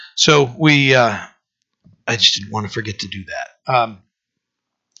So I just didn't want to forget to do that.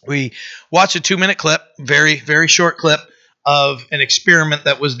 We watched a 2-minute clip, very, very short clip of an experiment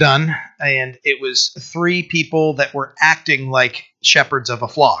that was done. And it was 3 people that were acting like shepherds of a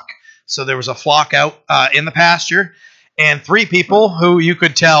flock. So there was a flock out in the pasture, and 3 people who you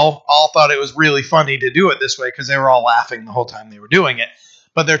could tell all thought it was really funny to do it this way because they were all laughing the whole time they were doing it.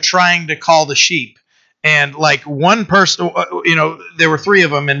 But they're trying to call the sheep. And like one person, there were 3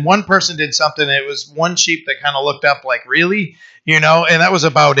 of them, and one person did something. And it was one sheep that kind of looked up like, really? And that was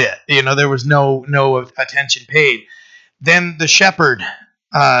about it. There was no attention paid. Then the shepherd,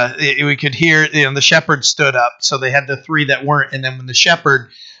 we could hear, the shepherd stood up. So they had the 3 that weren't. And then when the shepherd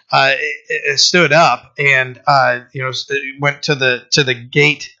stood up and went to the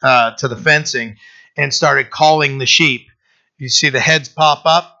gate, to the fencing, and started calling the sheep, you see the heads pop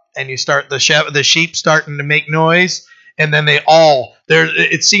up, and you start the sheep starting to make noise, and then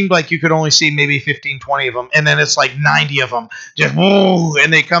it seemed like you could only see maybe 15, 20 of them, and then it's like 90 of them just whoa,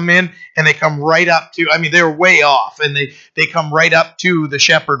 and they come in and they come right up to, they're way off, and they come right up to the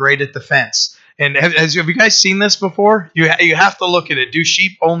shepherd right at the fence. And have you guys seen this before? You have to look at it. Do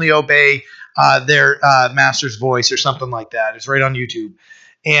sheep only obey their master's voice or something like that? It's right on YouTube.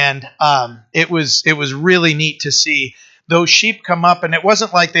 And it was really neat to see those sheep come up, and it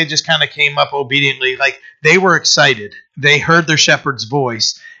wasn't like they just kind of came up obediently. Like, they were excited. They heard their shepherd's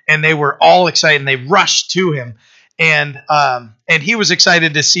voice, and they were all excited, and they rushed to him. And he was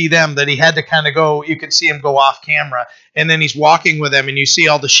excited to see them, that he had to kind of go. You could see him go off camera, and then he's walking with them, and you see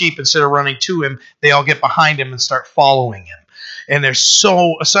all the sheep, instead of running to him, they all get behind him and start following him. And there's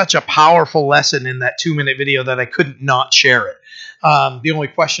such a powerful lesson in that 2-minute video that I couldn't not share it. The only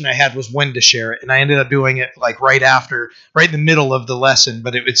question I had was when to share it, and I ended up doing it like right in the middle of the lesson,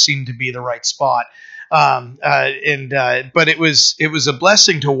 but it seemed to be the right spot. But it was a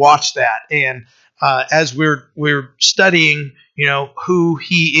blessing to watch that. And as we're studying, who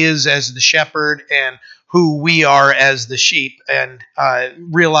he is as the shepherd and who we are as the sheep, and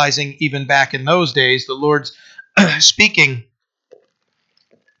realizing even back in those days, the Lord's speaking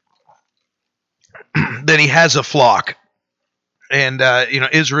that he has a flock. And,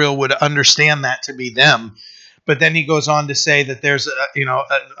 Israel would understand that to be them. But then he goes on to say that there's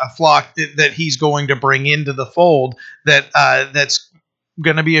a flock that he's going to bring into the fold that's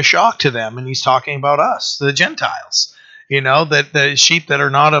going to be a shock to them. And he's talking about us, the Gentiles, that the sheep that are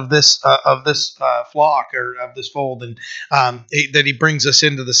not of this flock or of this fold, and that he brings us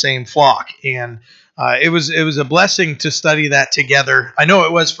into the same flock. And it was a blessing to study that together. I know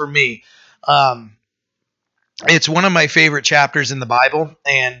it was for me. It's one of my favorite chapters in the Bible,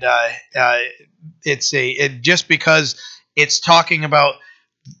 and just because it's talking about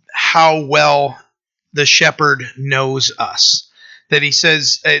how well the shepherd knows us. That it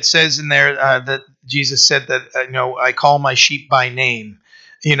says in there that Jesus said that I call my sheep by name.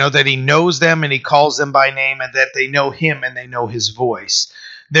 That he knows them and he calls them by name, and that they know him and they know his voice.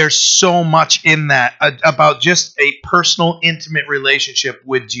 There's so much in that about just a personal, intimate relationship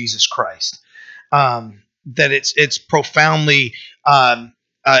with Jesus Christ. That it's profoundly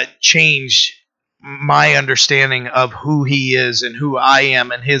changed my understanding of who he is and who I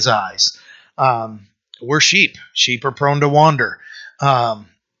am in his eyes. We're sheep. Sheep are prone to wander.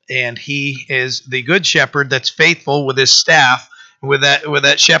 And he is the good shepherd that's faithful with his staff, with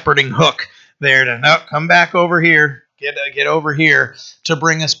that shepherding hook there to come back over here, get over here, to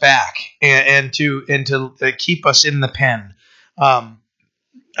bring us back and to keep us in the pen.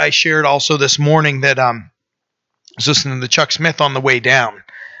 I shared also this morning that I was listening to Chuck Smith on the way down,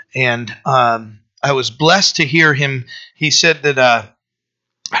 and I was blessed to hear him. He said that I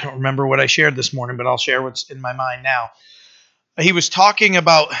don't remember what I shared this morning, but I'll share what's in my mind now. He was talking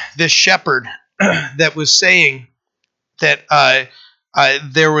about this shepherd that was saying that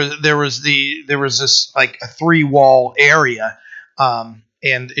there was this like a 3-wall area,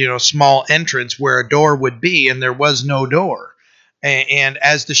 and small entrance where a door would be, and there was no door. And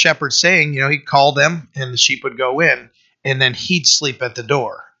as the shepherd's saying, he'd call them and the sheep would go in, and then he'd sleep at the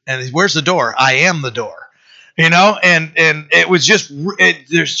door. And where's the door? I am the door, and it was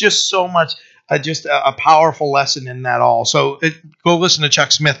there's just so much, just a powerful lesson in that all. So go listen to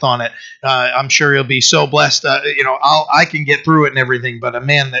Chuck Smith on it. I'm sure you'll be so blessed. I can get through it and everything, but a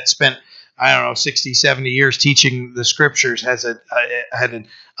man that spent, 60, 70 years teaching the scriptures had an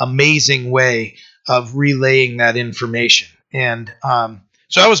amazing way of relaying that information. And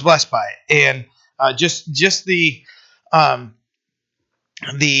so I was blessed by it, and just the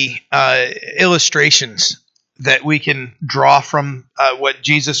illustrations that we can draw from what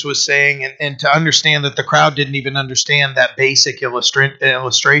Jesus was saying, and to understand that the crowd didn't even understand that basic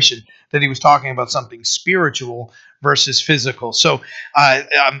illustration, that he was talking about something spiritual versus physical. So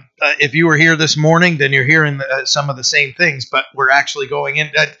if you were here this morning, then you're hearing some of the same things, but we're actually going in.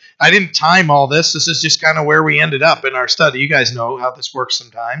 I didn't time all this. This is just kind of where we ended up in our study. You guys know how this works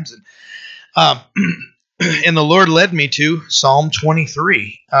sometimes. And and the Lord led me to Psalm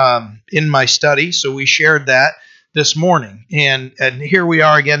 23 in my study. So we shared that this morning. And here we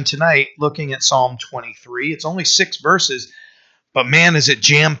are again tonight looking at Psalm 23. It's only 6 verses, but man, is it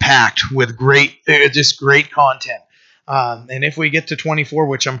jam-packed with just great content. And if we get to 24,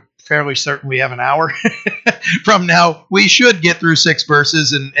 which I'm fairly certain we have an hour from now, we should get through 6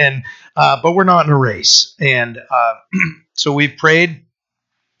 verses, but we're not in a race. And so we've prayed,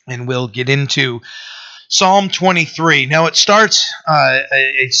 and we'll get into Psalm 23. Now it starts,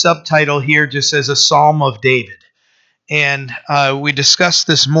 a subtitle here just says a Psalm of David. And we discussed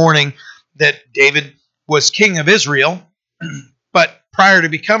this morning that David was king of Israel, but prior to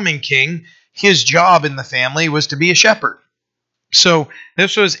becoming king, his job in the family was to be a shepherd. So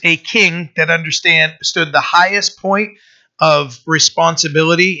this was a king that understood the highest point of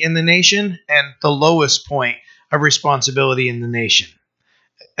responsibility in the nation and the lowest point of responsibility in the nation.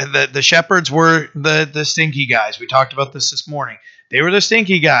 And the shepherds were the stinky guys. We talked about this morning. They were the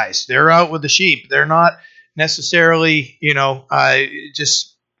stinky guys. They're out with the sheep. They're not necessarily,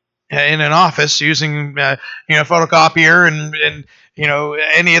 just in an office using, photocopier and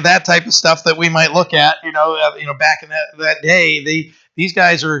any of that type of stuff that we might look at, back in that day. These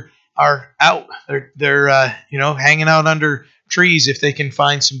guys are out. They're hanging out under trees if they can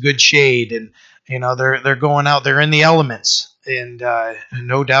find some good shade, and they're going out. They're in the elements. And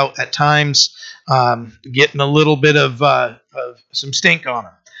no doubt at times getting a little bit of some stink on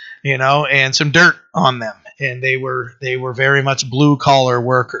them, and some dirt on them. And they were very much blue collar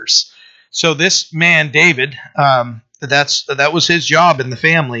workers. So this man David, that was his job in the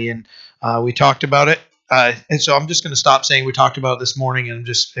family, and we talked about it. And so I'm just going to stop saying we talked about it this morning, and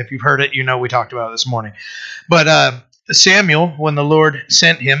just if you've heard it, we talked about it this morning. But Samuel, when the Lord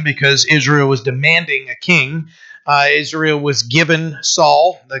sent him because Israel was demanding a king. Israel was given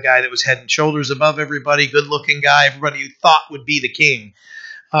Saul, the guy that was head and shoulders above everybody, good-looking guy, everybody you thought would be the king.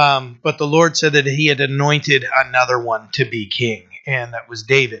 But the Lord said that he had anointed another one to be king, and that was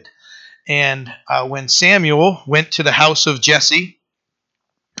David. And when Samuel went to the house of Jesse,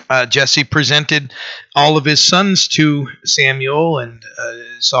 Jesse presented all of his sons to Samuel, and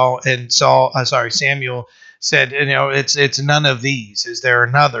Samuel said, it's none of these. Is there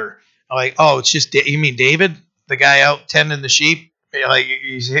another? Like, oh, it's just, you mean David? The guy out tending the sheep,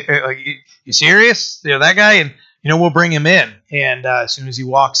 you serious? That guy, and we'll bring him in. And as soon as he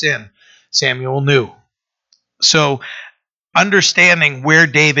walks in, Samuel knew. So, understanding where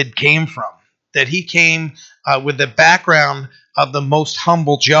David came from, that he came with the background of the most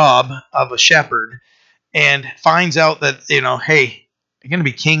humble job of a shepherd, and finds out that hey, you're going to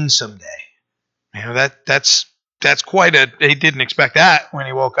be king someday. That's quite a. He didn't expect that when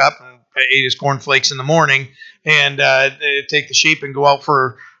he woke up and ate his cornflakes in the morning and take the sheep and go out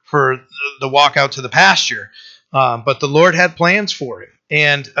for the walk out to the pasture. But the Lord had plans for him.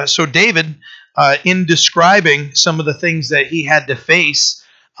 And so David, in describing some of the things that he had to face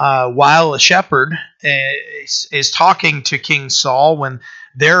while a shepherd, is talking to King Saul when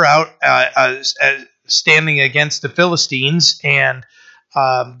they're out standing against the Philistines, and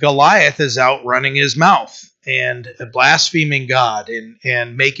Goliath is out running his mouth and blaspheming God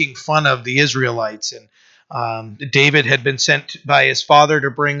and making fun of the Israelites. And David had been sent by his father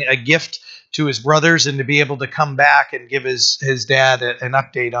to bring a gift to his brothers and to be able to come back and give his dad an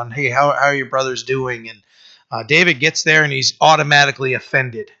update on, hey, how are your brothers doing? And David gets there and he's automatically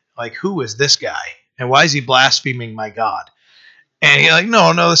offended. Like, who is this guy? And why is he blaspheming my God? And he's like,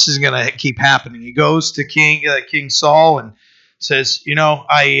 no, this is going to keep happening. He goes to King Saul and says,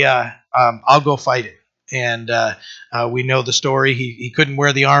 I'll go fight it. And we know the story. He couldn't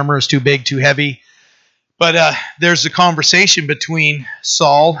wear the armor. It's too big, too heavy. But there's a conversation between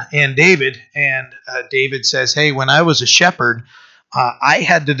Saul and David. And David says, hey, when I was a shepherd, I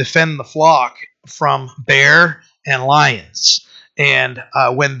had to defend the flock from bear and lions. And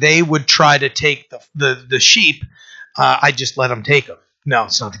when they would try to take the sheep, I just let them take them. No,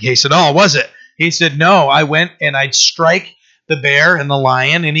 it's not the case at all, was it? He said, no, I went and I'd strike the bear and the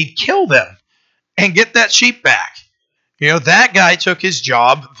lion and he'd kill them and get that sheep back. That guy took his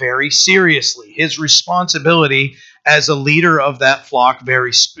job very seriously. His responsibility as a leader of that flock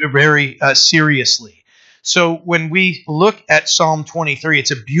very, very seriously. So when we look at Psalm 23,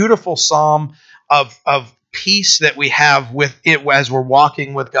 it's a beautiful psalm of peace that we have with it as we're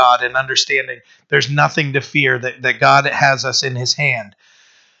walking with God and understanding there's nothing to fear, that God has us in his hand.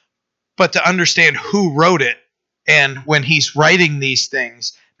 But to understand who wrote it, and when he's writing these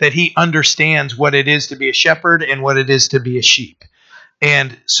things, that he understands what it is to be a shepherd and what it is to be a sheep.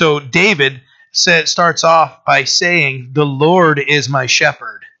 And so David starts off by saying, the Lord is my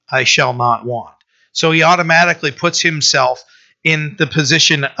shepherd, I shall not want. So he automatically puts himself in the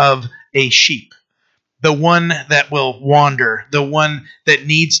position of a sheep, the one that will wander, the one that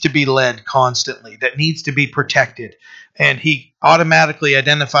needs to be led constantly, that needs to be protected. And he automatically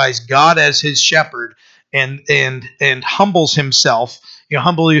identifies God as his shepherd and humbles himself.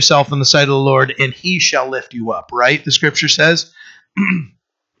 Humble yourself in the sight of the Lord, and he shall lift you up, right? The scripture says.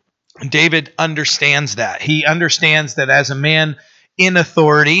 David understands that. He understands that as a man in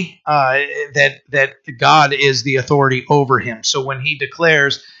authority, that God is the authority over him. So when he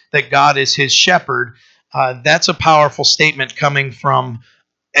declares that God is his shepherd, that's a powerful statement coming from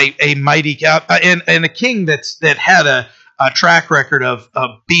a mighty and a king that had a track record of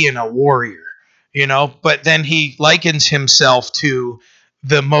being a warrior, But then he likens himself to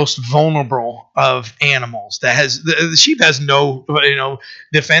the most vulnerable of animals. The sheep has no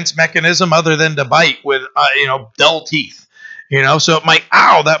defense mechanism other than to bite with dull teeth. So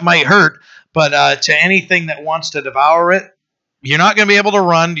that might hurt, but to anything that wants to devour it, you're not going to be able to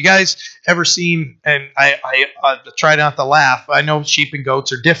run. You guys ever seen, and I try not to laugh, I know sheep and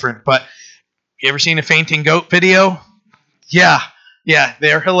goats are different, but you ever seen a fainting goat video? Yeah,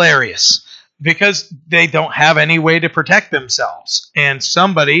 they're hilarious because they don't have any way to protect themselves. And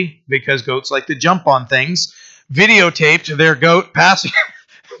somebody, because goats like to jump on things, videotaped their goat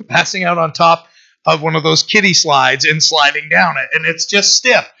passing out on top of one of those kiddie slides and sliding down it, and it's just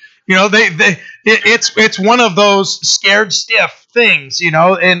stiff. It's one of those scared stiff things,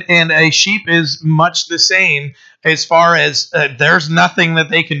 and a sheep is much the same as far as there's nothing that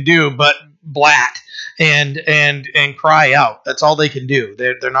they can do but blat and cry out. That's all they can do.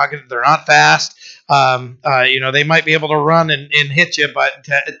 They're not fast. They might be able to run and hit you, but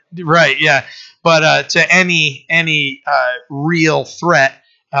right, yeah. But to any real threat,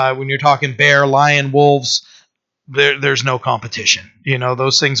 when you're talking bear, lion, wolves, there's no competition.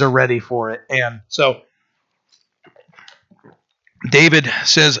 Those things are ready for it. And so David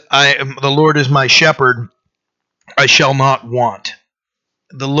says, the Lord is my shepherd, I shall not want.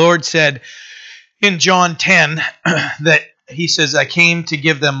 The Lord said in John 10 that he says, I came to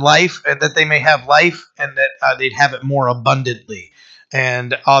give them life, and that they may have life, and that they'd have it more abundantly.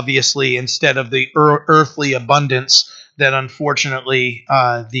 And obviously, instead of the earthly abundance that unfortunately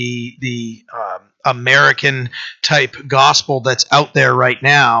the American type gospel that's out there right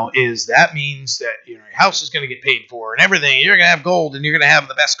now is, that means that your house is going to get paid for and everything. You're going to have gold and you're going to have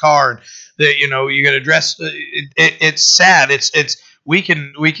the best car, and that you're going to dress. It's sad. It's we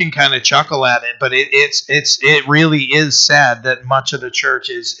can kind of chuckle at it, but it really is sad that much of the church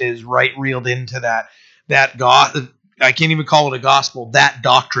is right reeled into that God. I can't even call it a gospel. That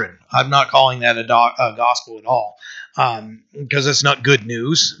doctrine. I'm not calling that a gospel at all, because it's not good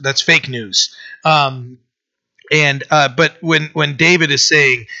news. That's fake news. But when David is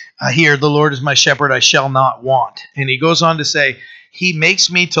saying here, the Lord is my shepherd, I shall not want, and he goes on to say, he makes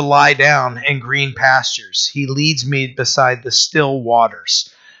me to lie down in green pastures. He leads me beside the still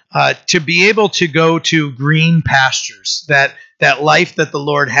waters. To be able to go to green pastures, that life that the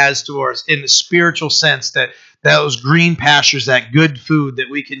Lord has to us in the spiritual sense, that those green pastures, that good food that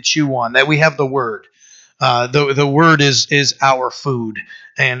we can chew on, that we have the Word. The Word is our food,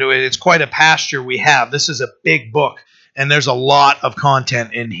 and it's quite a pasture we have. This is a big book, and there's a lot of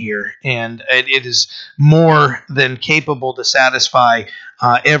content in here, and it is more than capable to satisfy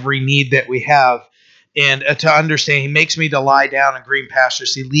every need that we have. And to understand, he makes me to lie down in green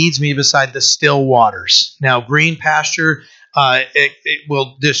pastures. He leads me beside the still waters. Now, green pasture, it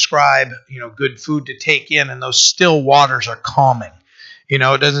will describe good food to take in, and those still waters are calming. It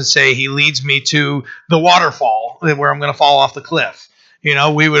doesn't say he leads me to the waterfall where I'm going to fall off the cliff.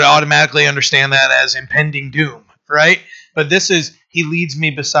 We would automatically understand that as impending doom, right? But this is, he leads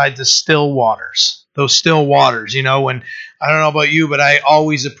me beside the still waters. Those still waters, when, I don't know about you, but I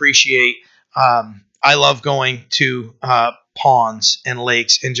always appreciate, I love going to ponds and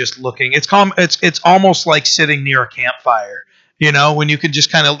lakes and just looking. It's almost like sitting near a campfire, when you can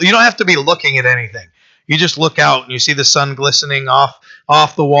just kind of, you don't have to be looking at anything. You just look out and you see the sun glistening off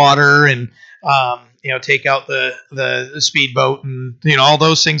the water, and take out the speedboat and all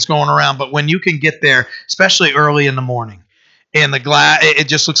those things going around. But when you can get there, especially early in the morning, and the glass, it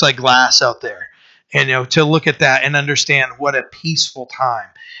just looks like glass out there, and to look at that and understand what a peaceful time.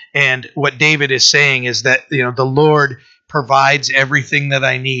 And what David is saying is that, the Lord provides everything that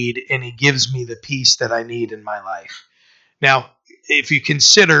I need, and he gives me the peace that I need in my life. Now, if you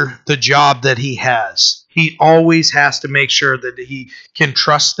consider the job that he always has to make sure that he can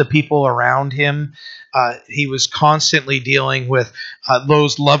trust the people around him. He was constantly dealing with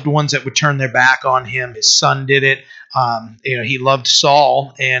those loved ones that would turn their back on him. His son did it. He loved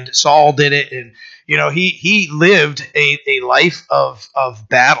Saul, and Saul did it. And he lived a life of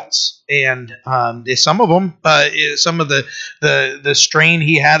battles, and some of them, some of the strain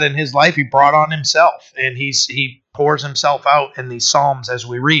he had in his life, he brought on himself, and he pours himself out in these Psalms as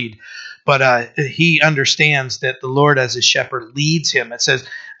we read. But he understands that the Lord as his shepherd leads him. It says,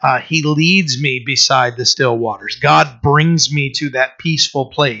 he leads me beside the still waters. God brings me to that peaceful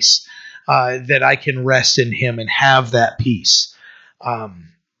place that I can rest in him and have that peace.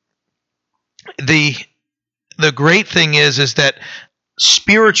 The great thing is that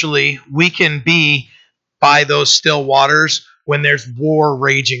spiritually we can be by those still waters when there's war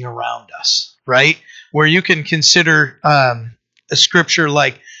raging around us, right? Where you can consider a scripture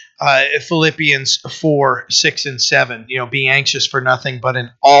like Philippians 4, 6, and 7, be anxious for nothing, but in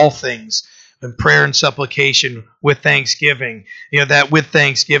all things, in prayer and supplication with thanksgiving, that with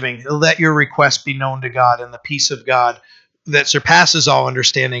thanksgiving, let your requests be known to God, and the peace of God that surpasses all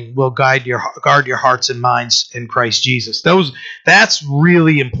understanding will guard your hearts and minds in Christ Jesus. That's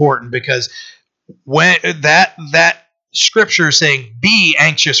really important, because when that scripture is saying, be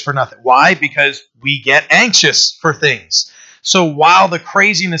anxious for nothing. Why? Because we get anxious for things. So while the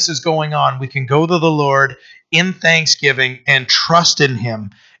craziness is going on, we can go to the Lord in thanksgiving and trust in him,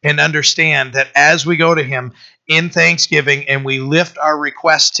 and understand that as we go to him in thanksgiving and we lift our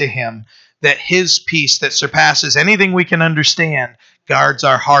request to him, that his peace that surpasses anything we can understand guards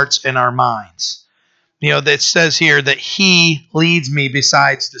our hearts and our minds. That says here that he leads me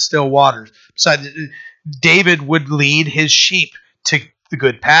besides the still waters. David would lead his sheep to the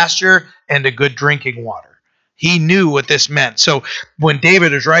good pasture and to good drinking water. He knew what this meant. So when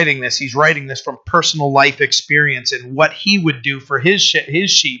David is writing this, he's writing this from personal life experience, and what he would do for his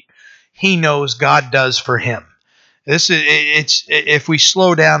sheep, he knows God does for him. If we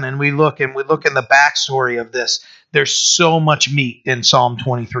slow down and we look in the backstory of this, there's so much meat in Psalm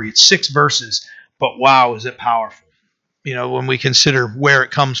 23. It's 6 verses, but wow, is it powerful. When we consider where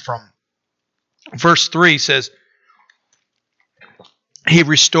it comes from. Verse 3 says, he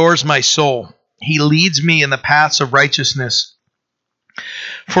restores my soul. He leads me in the paths of righteousness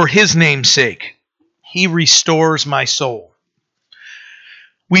for his name's sake. He restores my soul.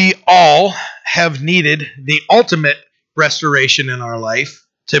 We all have needed the ultimate restoration in our life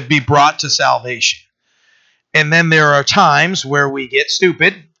to be brought to salvation. And then there are times where we get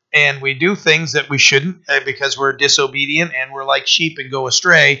stupid and we do things that we shouldn't because we're disobedient and we're like sheep and go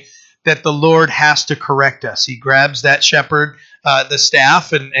astray, that the Lord has to correct us. He grabs that shepherd, the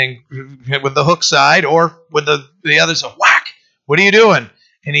staff, and with the hook side, or with the others, whack, what are you doing?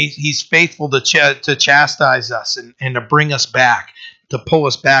 And he's faithful to chastise us and to bring us back, to pull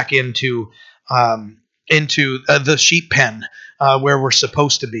us back into the sheep pen where we're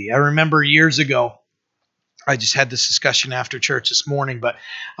supposed to be. I remember years ago, I just had this discussion after church this morning, but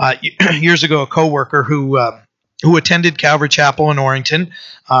years ago, a coworker who attended Calvary Chapel in Orrington,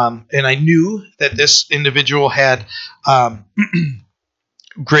 and I knew that this individual had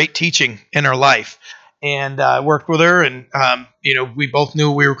great teaching in her life. And I worked with her, and we both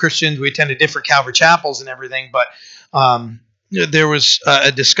knew we were Christians. We attended different Calvary Chapels and everything, but there was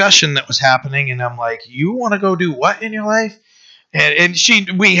a discussion that was happening, and I'm like, "You want to go do what in your life?" And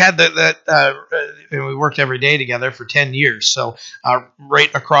we had we worked every day together for 10 years. So right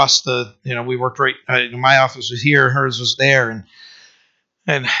across we worked right. My office was here, hers was there,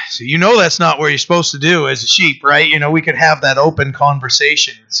 and so that's not what you're supposed to do as a sheep, right? We could have that open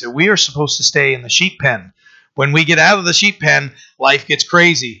conversation. So we are supposed to stay in the sheep pen. When we get out of the sheep pen, life gets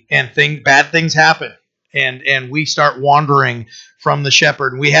crazy and bad things happen, and we start wandering from the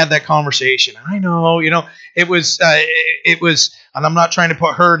shepherd. We had that conversation. I know, it was, and I'm not trying to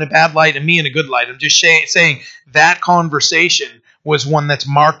put her in a bad light and me in a good light. I'm just saying that conversation was one that's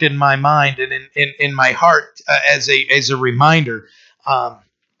marked in my mind and in my heart as a reminder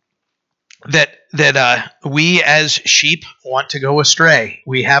that we as sheep want to go astray.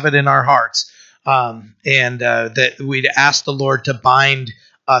 We have it in our hearts, and that we'd ask the Lord to bind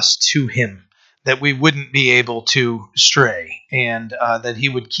us to Him, that we wouldn't be able to stray, and that He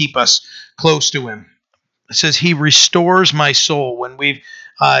would keep us close to Him. It says He restores my soul. When we've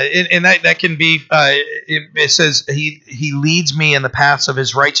and that can be. It says He leads me in the paths of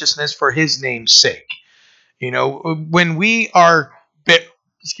His righteousness for His name's sake. When we are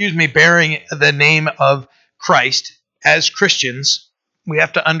bearing the name of Christ as Christians, we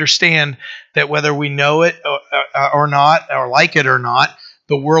have to understand that whether we know it or not, or like it or not,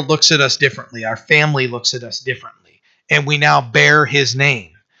 the world looks at us differently. Our family looks at us differently, and we now bear His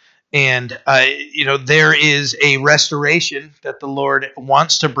name. And there is a restoration that the Lord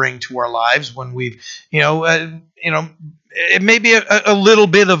wants to bring to our lives when we've, it may be a little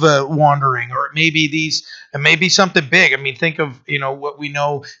bit of a wandering, or it may be something big. I mean, think of what we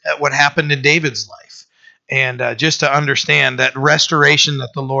know, what happened in David's life, and just to understand that restoration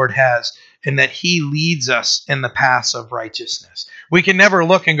that the Lord has, and that He leads us in the paths of righteousness. We can never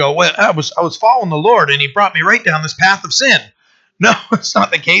look and go, well, I was following the Lord, and He brought me right down this path of sin. No, it's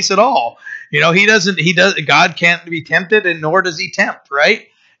not the case at all. God can't be tempted, and nor does He tempt, right?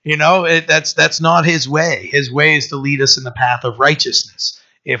 That's not His way. His way is to lead us in the path of righteousness.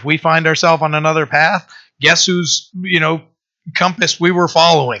 If we find ourselves on another path, guess whose, compass we were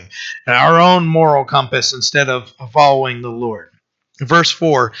following? Our own moral compass instead of following the Lord. Verse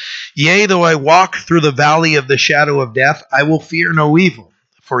 4, yea, though I walk through the valley of the shadow of death, I will fear no evil,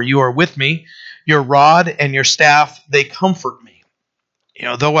 for you are with me. Your rod and your staff, they comfort me.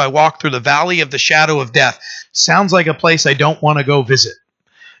 Though I walk through the valley of the shadow of death, sounds like a place I don't want to go visit.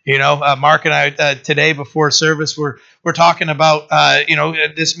 Mark and I today before service we're talking about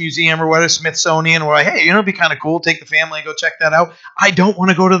this museum or what, a Smithsonian. We're like, hey, it'd be kind of cool. Take the family and go check that out. I don't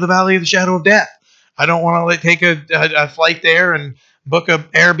want to go to the valley of the shadow of death. I don't want to take a flight there and book a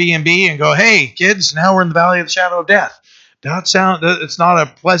Airbnb and go, hey, kids, now we're in the valley of the shadow of death. It's not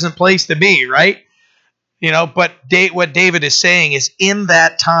a pleasant place to be, right? But what David is saying is, in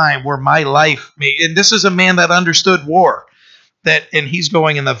that time where my life, and this is a man that understood war, and he's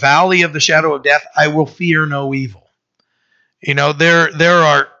going, in the valley of the shadow of death, I will fear no evil. There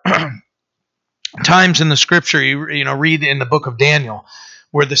are times in the scripture, you read in the book of Daniel,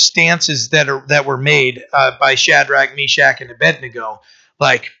 where the stances that were made by Shadrach, Meshach, and Abednego,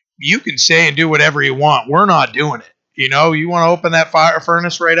 like, you can say and do whatever you want. We're not doing it. You want to open that fire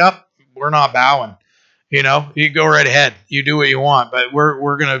furnace right up? We're not bowing. You go right ahead. You do what you want, but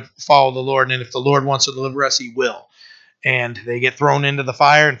we're going to follow the Lord. And if the Lord wants to deliver us, He will. And they get thrown into the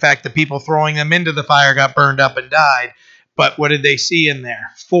fire. In fact, the people throwing them into the fire got burned up and died. But what did they see in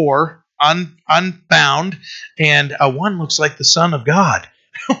there? 4 unbound, and one looks like the Son of God.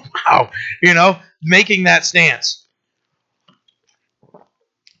 Wow. Making that stance.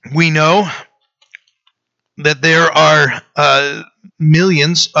 We know that there are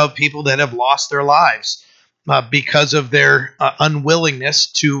millions of people that have lost their lives because of their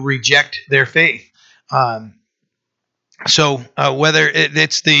unwillingness to reject their faith. So whether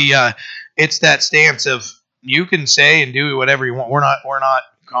it's that stance of, you can say and do whatever you want, we're not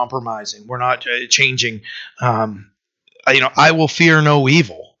compromising, we're not changing. I will fear no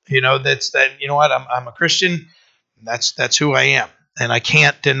evil. That's that. You know what? I'm a Christian. That's who I am, and I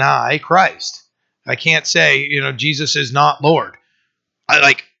can't deny Christ. I can't say, Jesus is not Lord.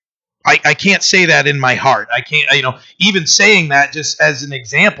 I can't say that in my heart. I can't, even saying that just as an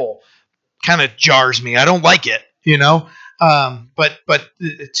example kind of jars me. I don't like it, but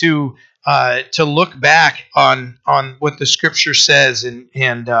to look back on what the scripture says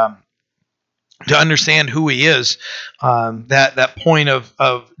and to understand who He is, that point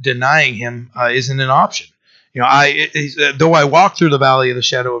of denying Him isn't an option. Though I walk through the valley of the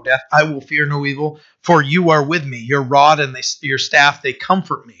shadow of death, I will fear no evil, for you are with me. Your rod and your staff, they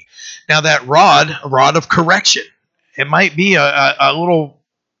comfort me. Now that a rod of correction, it might be a little,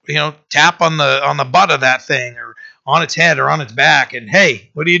 tap on the butt of that thing, or on its head or on its back, and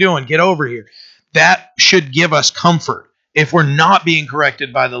hey, what are you doing? Get over here. That should give us comfort. If we're not being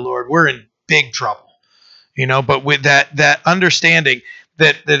corrected by the Lord, we're in big trouble. But with that understanding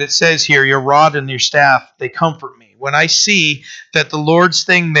that it says here, your rod and your staff, they comfort me. When I see that the Lord's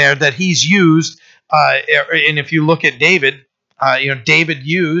thing there that He's used, and if you look at David, David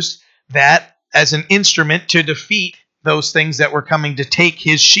used that as an instrument to defeat those things that were coming to take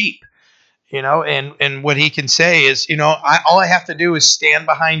his sheep. And what he can say is, all I have to do is stand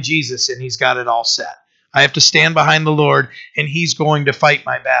behind Jesus, and He's got it all set. I have to stand behind the Lord, and He's going to fight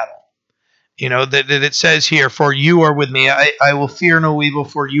my battle. That it says here, for you are with me. I will fear no evil,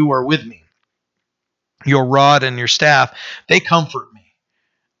 for you are with me. Your rod and your staff, they comfort me.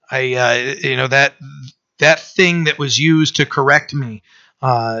 That thing that was used to correct me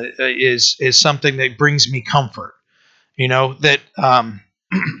is something that brings me comfort. That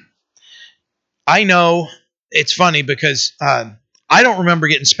I know. It's funny because I don't remember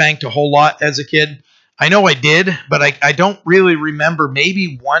getting spanked a whole lot as a kid. I know I did, but I don't really remember.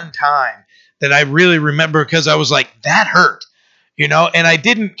 Maybe one time that I really remember, because I was like, that hurt. And I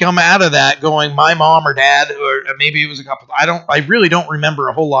didn't come out of that going, my mom or dad, or maybe it was a couple. I really don't remember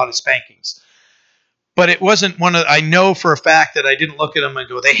a whole lot of spankings, but it wasn't I know for a fact that I didn't look at them and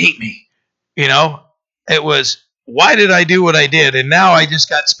go, they hate me. It was, why did I do what I did? And now I just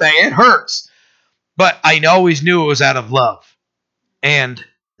got spanked. It hurts, but I always knew it was out of love. And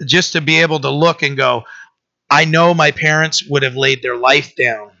just to be able to look and go, I know my parents would have laid their life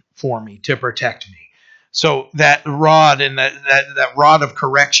down for me to protect me. So that rod and that rod of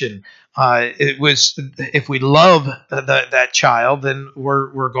correction, it was, if we love that child, then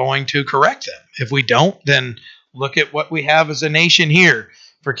we're going to correct them. If we don't, then look at what we have as a nation here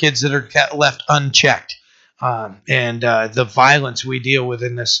for kids that are left unchecked, and the violence we deal with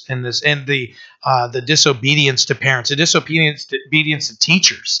in this, and the disobedience to parents, the disobedience to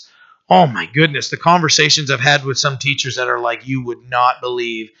teachers. Oh my goodness, the conversations I've had with some teachers that are like, you would not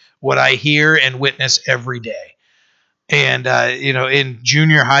believe what I hear and witness every day. And, in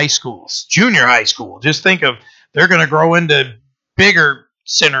junior high school, just think of, they're going to grow into bigger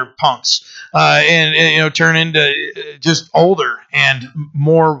sinner punks, and turn into just older and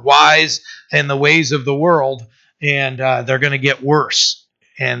more wise in the ways of the world. And they're going to get worse.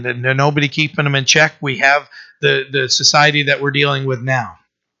 And nobody keeping them in check. We have the society that we're dealing with now.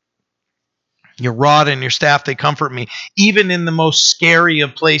 Your rod and your staff, they comfort me. Even in the most scary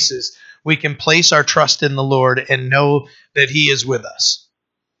of places, we can place our trust in the Lord and know that He is with us,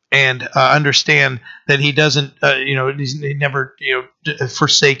 and understand that He doesn't, He's never,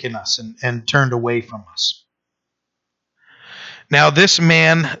 forsaken us and turned away from us. Now, this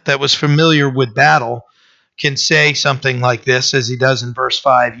man that was familiar with battle can say something like this, as he does in verse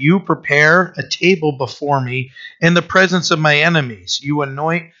 5. You prepare a table before me in the presence of my enemies. You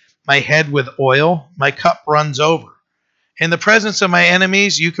anoint my head with oil, my cup runs over. In the presence of my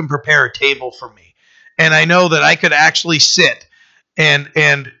enemies, you can prepare a table for me. And I know that I could actually sit and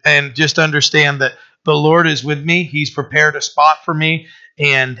just understand that the Lord is with me. He's prepared a spot for me.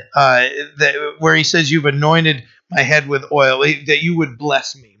 And where He says, you've anointed my head with oil, that you would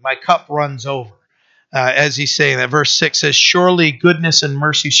bless me. My cup runs over. As He's saying that. Verse 6 says, surely goodness and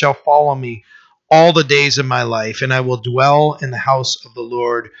mercy shall follow me all the days of my life, and I will dwell in the house of the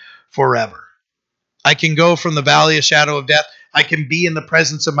Lord forever. I can go from the valley of shadow of death. I can be in the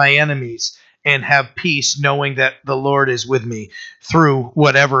presence of my enemies and have peace, knowing that the Lord is with me through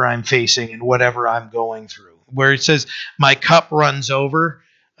whatever I'm facing and whatever I'm going through. Where it says, my cup runs over,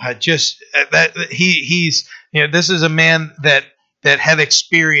 he's, this is a man that had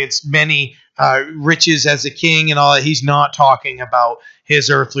experienced many riches as a king and all that. He's not talking about his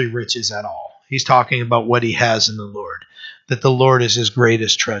earthly riches at all. He's talking about what he has in the Lord, that the Lord is his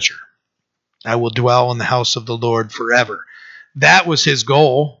greatest treasure. I will dwell in the house of the Lord forever. That was his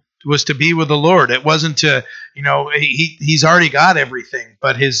goal, was to be with the Lord. It wasn't to, he's already got everything,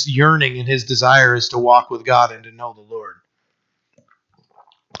 but his yearning and his desire is to walk with God and to know the Lord.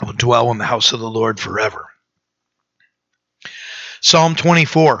 I will dwell in the house of the Lord forever. Psalm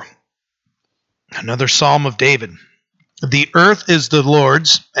 24, another Psalm of David. The earth is the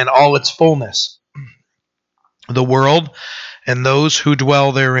Lord's and all its fullness, the world and those who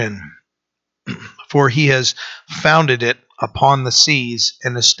dwell therein. For He has founded it upon the seas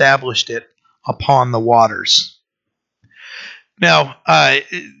and established it upon the waters. Now,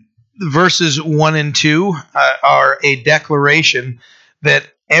 verses 1 and 2 are a declaration that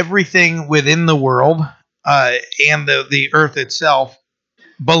everything within the world and the earth itself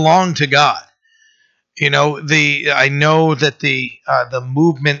belong to God. I know that the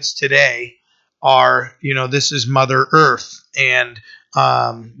movements today are, this is Mother Earth, and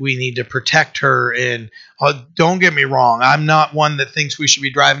we need to protect her. And don't get me wrong, I'm not one that thinks we should be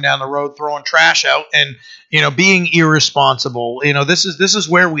driving down the road throwing trash out and being irresponsible. This is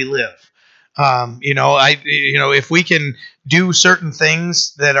where we live. If we can do certain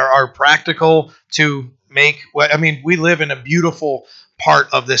things that are practical to make, we live in a beautiful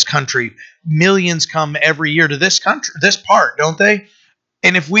part of this country. Millions come every year to this part, don't they?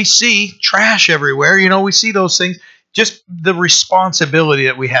 And if we see trash everywhere, we see those things. Just the responsibility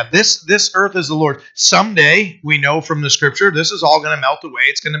that we have. This earth is the Lord. Someday, we know from the Scripture, this is all going to melt away.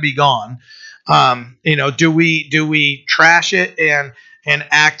 It's going to be gone. Do we trash it and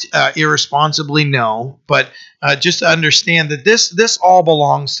act irresponsibly? No. But just to understand that this all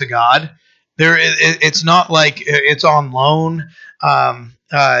belongs to God. It's not like it's on loan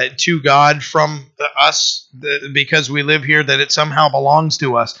to God from us because we live here, that it somehow belongs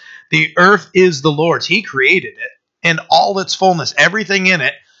to us. The earth is the Lord's. He created it and all its fullness, everything in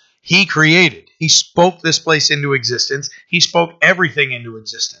it, He created. He spoke this place into existence. He spoke everything into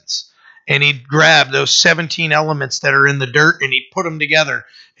existence. And he'd grab those 17 elements that are in the dirt and he'd put them together.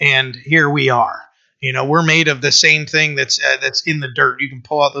 And here we are. We're made of the same thing that's in the dirt. You can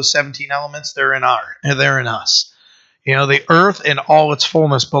pull out those 17 elements. They're in us. The earth and all its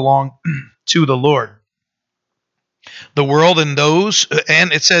fullness belong to the Lord. The world and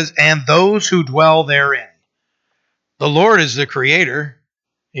it says, and those who dwell therein. The Lord is the creator.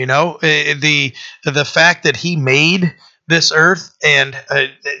 The fact that he made this earth and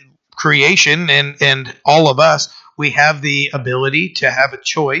creation and all of us, we have the ability to have a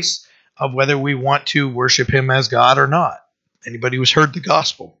choice of whether we want to worship him as God or not. Anybody who's heard the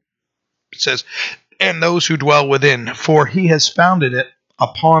gospel, it says, and those who dwell within, for he has founded it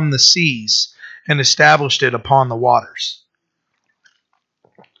upon the seas and established it upon the waters.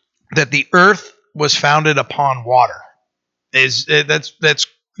 That the earth was founded upon water. That's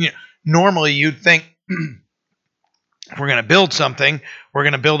normally you'd think if we're going to build something, we're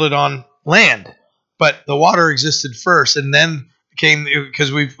going to build it on land. But the water existed first, and then came,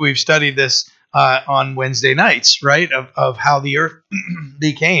 because we've studied this on Wednesday nights, right? Of how the earth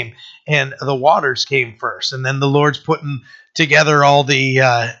became, and the waters came first, and then the Lord's putting together all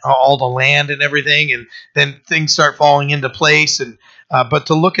the land and everything, and then things start falling into place. And but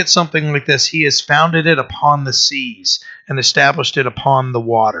to look at something like this, he has founded it upon the seas and established it upon the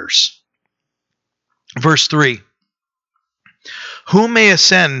waters. Verse 3. Who may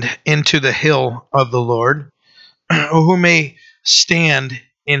ascend into the hill of the Lord, or who may stand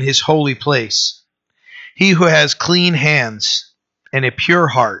in his holy place? He who has clean hands and a pure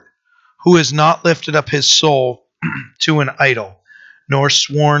heart, who has not lifted up his soul to an idol, nor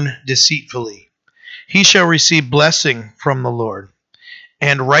sworn deceitfully. He shall receive blessing from the Lord,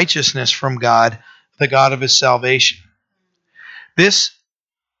 and righteousness from God, the God of his salvation. This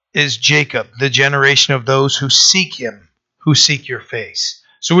is Jacob, the generation of those who seek him, who seek your face.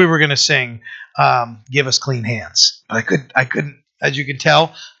 So we were going to sing, give us clean hands. But I couldn't, as you can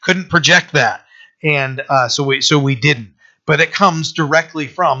tell, couldn't project that. And so we didn't. But it comes directly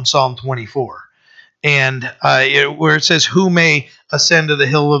from Psalm 24. And where it says, who may ascend to the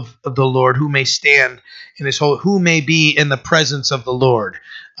hill of the Lord, who may stand in his holy, who may be in the presence of the Lord.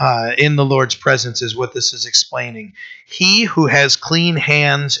 In the Lord's presence is what this is explaining. He who has clean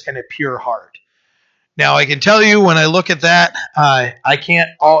hands and a pure heart. Now, I can tell you, when I look at that, I can't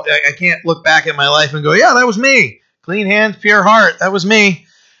look back at my life and go, yeah, that was me. Clean hands, pure heart, that was me.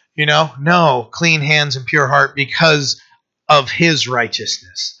 No, clean hands and pure heart, because of his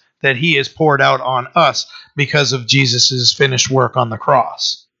righteousness that he has poured out on us because of Jesus' finished work on the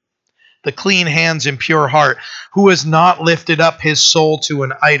cross. The clean hands and pure heart, who has not lifted up his soul to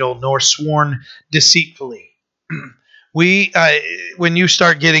an idol, nor sworn deceitfully. When you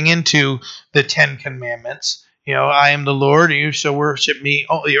start getting into the 10 Commandments, I am the Lord, and you shall worship me,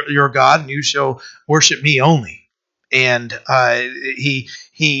 your God, and you shall worship me only. And he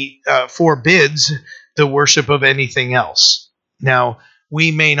forbids the worship of anything else. Now,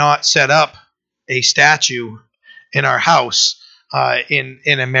 we may not set up a statue in our house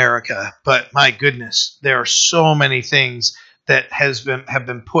in America, but my goodness, there are so many things that have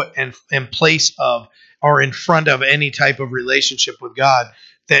been put in place of, or in front of, any type of relationship with God,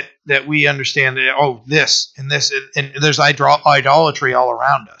 that we understand that, this and this, and there's idolatry all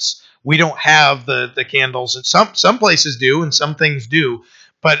around us. We don't have the candles, and some places do, and some things do,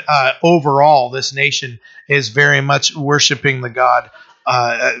 but overall, this nation is very much worshiping the god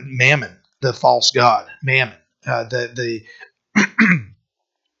Mammon, the false god Mammon, the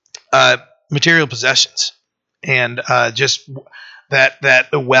material possessions, and just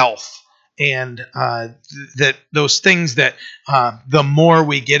that the wealth. And that those things that the more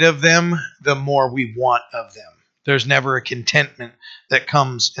we get of them, the more we want of them. There's never a contentment that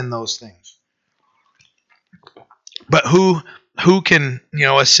comes in those things. But who can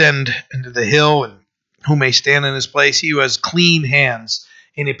ascend into the hill, and who may stand in his place? He who has clean hands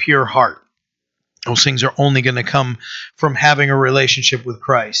and a pure heart. Those things are only going to come from having a relationship with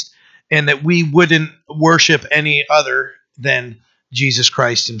Christ, and that we wouldn't worship any other than Jesus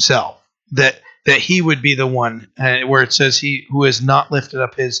Christ himself. That he would be the one, where it says, he who has not lifted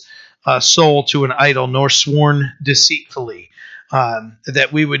up his soul to an idol, nor sworn deceitfully. That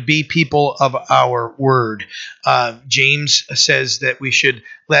we would be people of our word. James says that we should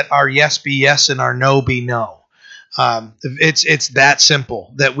let our yes be yes and our no be no. It's that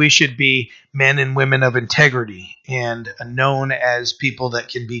simple, that we should be men and women of integrity and known as people that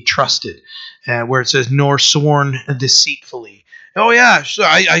can be trusted. Where it says, nor sworn deceitfully. Oh yeah, so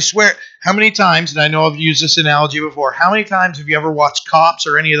I swear, how many times, and I know I've used this analogy before, how many times have you ever watched Cops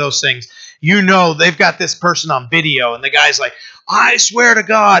or any of those things, You know they've got this person on video, and the guy's like, I swear to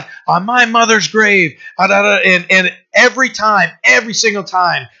God, on my mother's grave, and every time, every single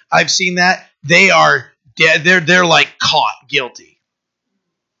time I've seen that, they are dead. They're like caught guilty.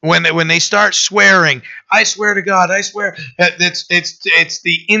 When they start swearing, I swear to God, I swear, it's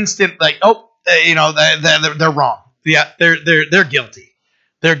the instant like, they're wrong. Yeah, they're guilty.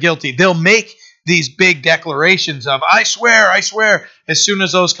 They're guilty. They'll make these big declarations of I swear. As soon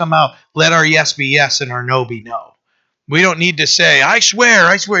as those come out, let our yes be yes and our no be no. We don't need to say I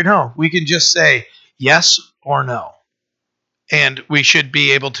swear. No, we can just say yes or no, and we should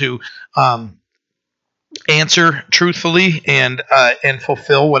be able to answer truthfully and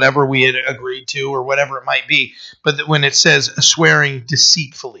fulfill whatever we had agreed to or whatever it might be. But when it says swearing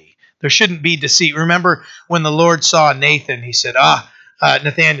deceitfully, there shouldn't be deceit. Remember when the Lord saw Nathan, he said,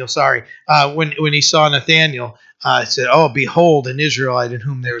 Nathaniel, sorry. When he saw Nathaniel, he said, oh, behold, an Israelite in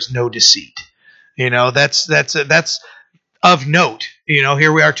whom there is no deceit. That's of note.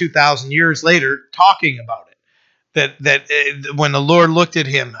 Here we are 2,000 years later talking about it. That when the Lord looked at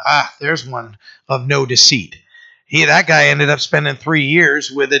him, there's one of no deceit. That guy ended up spending 3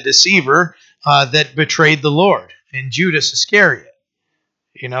 years with a deceiver that betrayed the Lord, and Judas Iscariot.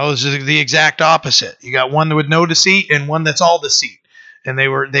 It's the exact opposite. You got one with no deceit and one that's all deceit, and they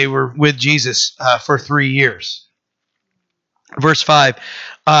were with Jesus for 3 years. Verse 5.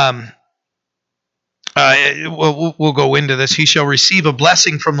 We'll go into this. He shall receive a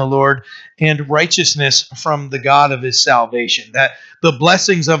blessing from the Lord and righteousness from the God of his salvation. That the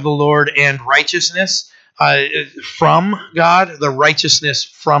blessings of the Lord and righteousness from God, the righteousness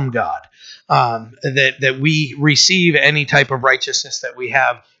from God. That we receive any type of righteousness that we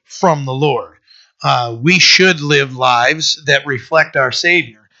have from the Lord. We should live lives that reflect our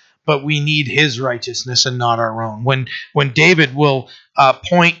Savior, but we need his righteousness and not our own. When David will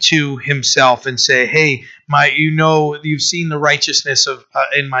point to himself and say, hey, you've seen the righteousness of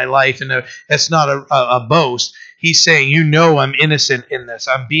in my life, and that's not a boast. He's saying, I'm innocent in this.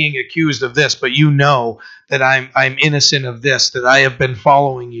 I'm being accused of this, but that I'm innocent of this, that I have been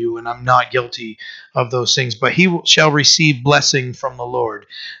following you, and I'm not guilty of those things. But he shall receive blessing from the Lord.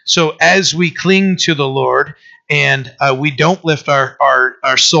 So as we cling to the Lord, and we don't lift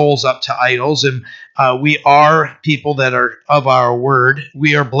our souls up to idols, and we are people that are of our word,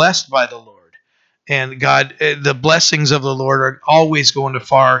 we are blessed by the Lord. And God, the blessings of the Lord are always going to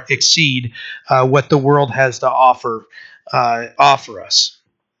far exceed what the world has to offer us.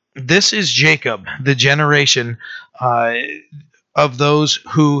 This is Jacob, the generation of those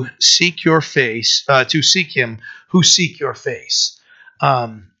who seek your face, to seek him, who seek your face.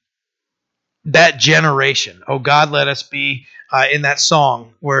 That generation. Oh God, let us be in that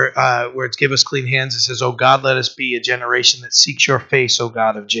song where it's give us clean hands. It says, oh God, let us be a generation that seeks your face, O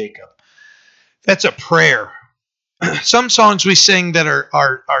God of Jacob. That's a prayer. Some songs we sing that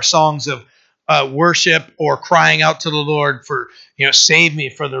are songs of worship or crying out to the Lord for, save me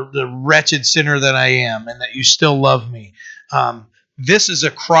for the wretched sinner that I am, and that you still love me. This is a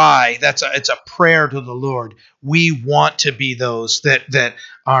cry. It's a prayer to the Lord. We want to be those that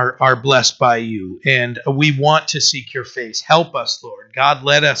are blessed by you, and we want to seek your face. Help us, Lord. God,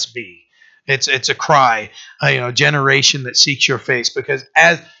 let us be. It's a cry, generation that seeks your face, because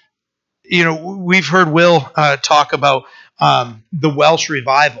as we've heard Will talk about the Welsh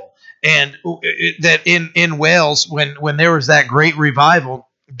revival, and that in Wales, when there was that great revival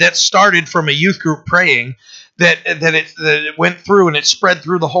that started from a youth group praying, that it went through and it spread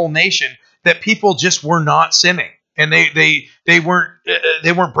through the whole nation, that people just were not sinning, and they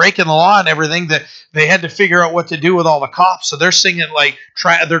weren't breaking the law and everything, that they had to figure out what to do with all the cops. So they're singing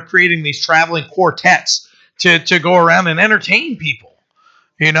they're creating these traveling quartets to go around and entertain people.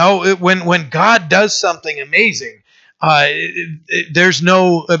 When God does something amazing, there's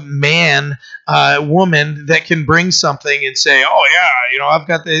no man, woman that can bring something and say, "Oh yeah, I've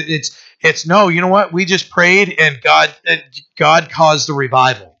got the." It's no. You know what? We just prayed, and God caused the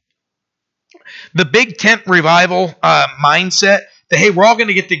revival. The big tent revival mindset that, hey, we're all going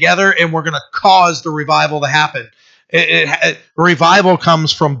to get together and we're going to cause the revival to happen. Revival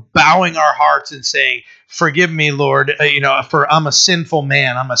comes from bowing our hearts and saying, forgive me, Lord, for I'm a sinful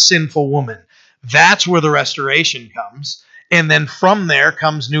man, I'm a sinful woman. That's where the restoration comes. And then from there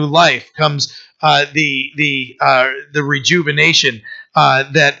comes new life, comes the rejuvenation,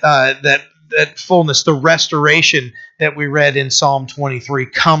 that fullness, the restoration that we read in Psalm 23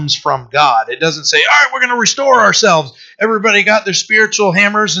 comes from God. It doesn't say, all right, we're going to restore ourselves. Everybody got their spiritual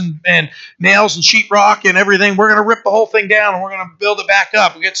hammers and nails and sheetrock and everything. We're going to rip the whole thing down and we're going to build it back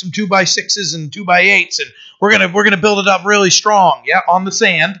up. We get some 2x6s and 2x8s, and we're going to build it up really strong. Yeah, on the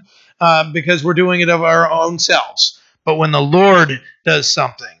sand. because we're doing it of our own selves. But when the Lord does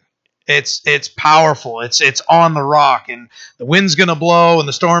something, it's powerful. It's on the rock, and the wind's going to blow and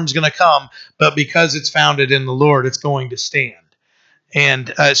the storm's going to come. But because it's founded in the Lord, it's going to stand. And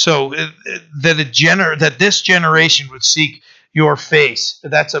that this generation would seek your face.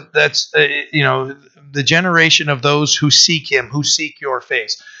 That's the generation of those who seek Him, who seek your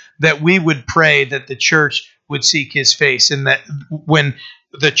face. That we would pray that the church would seek His face, and that when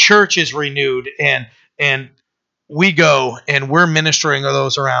the church is renewed and we go and we're ministering to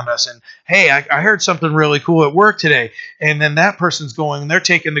those around us, and hey, I heard something really cool at work today, and then that person's going and they're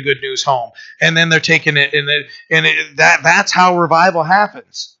taking the good news home, and then they're taking it, that's how revival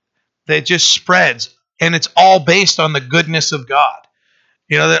happens. It just spreads, and it's all based on the goodness of God.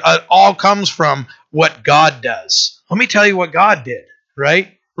 That it all comes from what God does. Let me tell you what God did,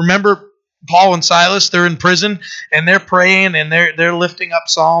 right? Remember Paul and Silas, they're in prison and they're praying and they're lifting up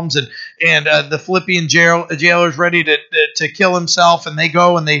psalms, and the Philippian jailer's ready to kill himself, and they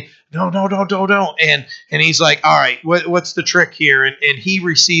go and they don't, and he's like, all right, what's the trick here? And he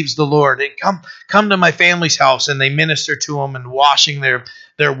receives the Lord, and come to my family's house, and they minister to him and washing their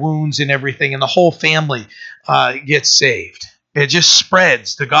wounds and everything, and the whole family gets saved. It just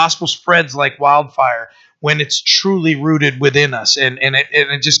spreads. The gospel spreads like wildfire when it's truly rooted within us, and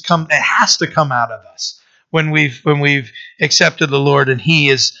it just it has to come out of us when we've accepted the Lord, and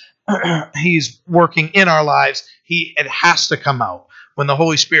He's working in our lives. It has to come out. When the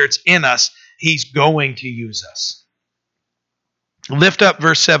Holy Spirit's in us, He's going to use us. Lift up,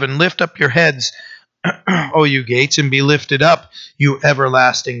 verse 7, lift up your heads, O you gates, and be lifted up, you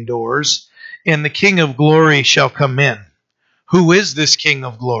everlasting doors, and the King of glory shall come in. Who is this King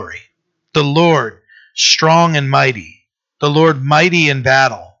of glory? The Lord, strong and mighty, the Lord mighty in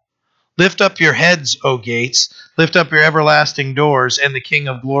battle. Lift up your heads, O gates, lift up your everlasting doors, and the King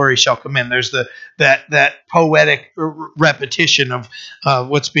of glory shall come in. There's that poetic repetition of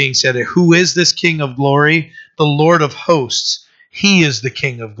what's being said. Who is this King of glory? The Lord of hosts. He is the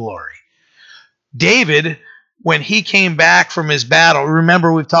King of glory. David, when he came back from his battle,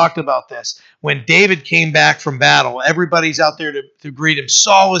 remember we've talked about this. When David came back from battle, everybody's out there to greet him.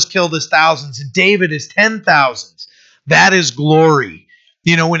 Saul has killed his thousands, and David is 10,000s. That is glory.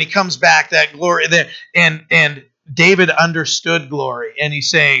 When he comes back, that glory there, and David understood glory, and he's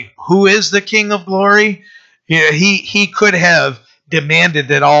saying, "Who is the King of glory?" He could have demanded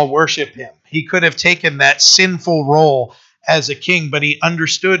that all worship him. He could have taken that sinful role as a king, but he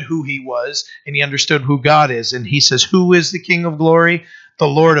understood who he was, and he understood who God is. And he says, who is the King of glory? The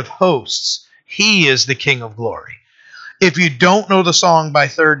Lord of hosts. He is the King of glory. If you don't know the song by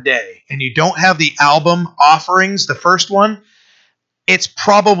Third Day, and you don't have the album Offerings, the first one, it's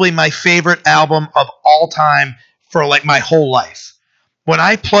probably my favorite album of all time for like my whole life. When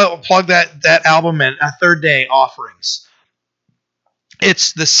I plug that album in, Third Day Offerings,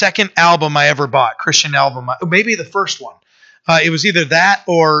 it's the second album I ever bought, Christian album, maybe the first one. It was either that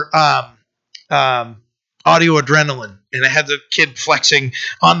or Audio Adrenaline, and it had the kid flexing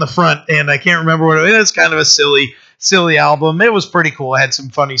on the front, and I can't remember what it was. It's kind of a silly album. It was pretty cool. It had some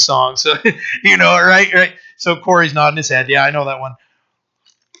funny songs, so right. So Corey's nodding his head. Yeah, I know that one.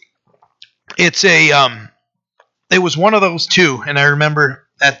 It's it was one of those two, and I remember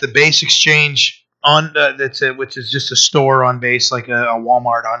at the Base Exchange on which is just a store on Base, like a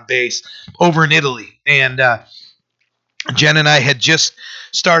Walmart on Base over in Italy, and Jen and I had just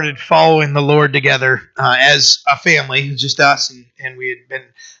started following the Lord together as a family, just us, and we had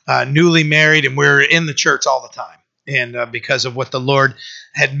been newly married, and we were in the church all the time. And because of what the Lord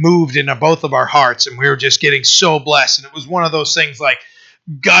had moved in both of our hearts, and we were just getting so blessed. And it was one of those things like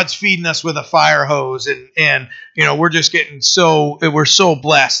God's feeding us with a fire hose, and we're just we're so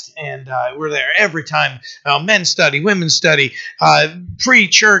blessed, and we're there every time. Men's study, women's study,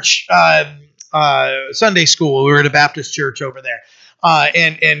 pre-church. Sunday school. We were at a Baptist church over there.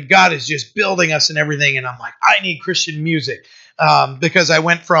 And God is just building us and everything. And I'm like, I need Christian music. Because I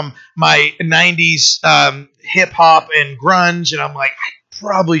went from my 90s hip hop and grunge, and I'm like, I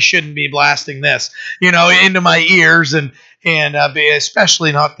probably shouldn't be blasting this, into my ears, and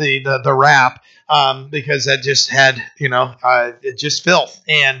especially not the rap, because that just had, it just filth.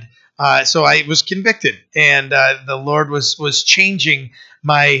 And so I was convicted, and the Lord was changing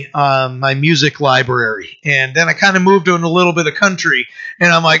my music library. And then I kind of moved to a little bit of country,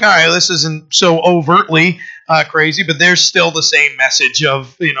 and I'm like, all right, this isn't so overtly crazy, but there's still the same message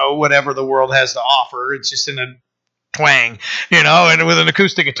of, whatever the world has to offer. It's just in a twang, and with an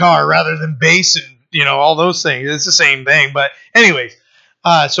acoustic guitar rather than bass and, all those things. It's the same thing. But anyways,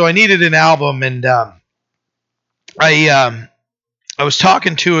 so I needed an album, and I I was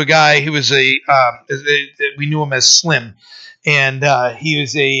talking to a guy. He was we knew him as Slim, and he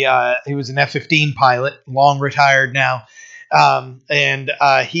was an F-15 pilot, long retired now, and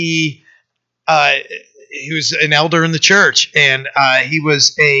uh, he was an elder in the church, and he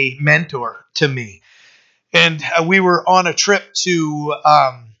was a mentor to me. And we were on a trip to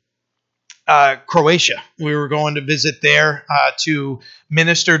Croatia. We were going to visit there to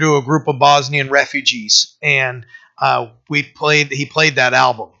minister to a group of Bosnian refugees, and he played that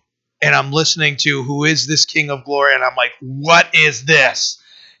album, and I'm listening to "Who Is This King of Glory," and I'm like, "What is this?"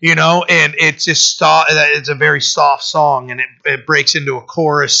 And it's it's a very soft song, and it breaks into a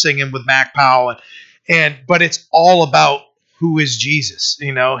chorus singing with Mac Powell, but it's all about who is Jesus.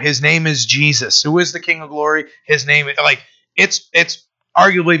 His name is Jesus. Who is the King of Glory? His name, like it's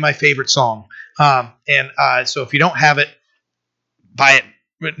arguably my favorite song. So if you don't have it, buy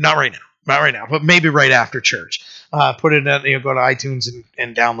it. Not right now, but maybe right after church. Put it in, go to iTunes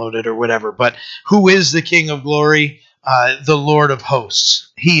and download it or whatever. But who is the King of Glory? The Lord of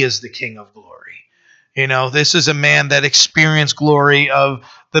hosts. He is the King of Glory. This is a man that experienced glory of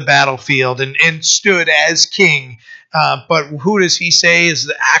the battlefield and stood as king. But who does he say is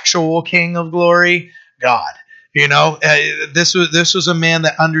the actual King of Glory? God. This was a man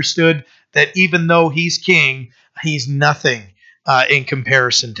that understood that even though he's king, he's nothing in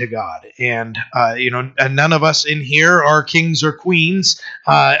comparison to God. And none of us in here are kings or queens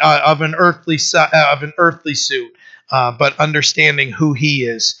of an earthly suit, but understanding who he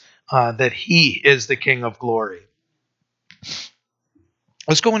is, that he is the King of Glory.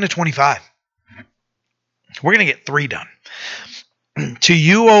 Let's go into 25. We're going to get 3 done. To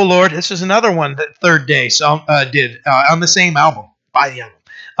you, O Lord, this is another one that Third Day did on the same album, by the album.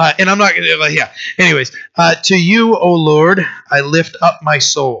 And I'm not going to, yeah. Anyways, to you, O Lord, I lift up my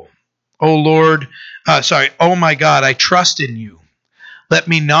soul. O my God, I trust in you. Let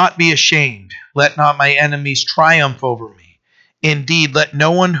me not be ashamed. Let not my enemies triumph over me. Indeed, let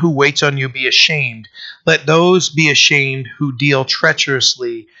no one who waits on you be ashamed. Let those be ashamed who deal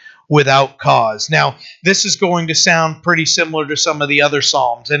treacherously without cause. Now, this is going to sound pretty similar to some of the other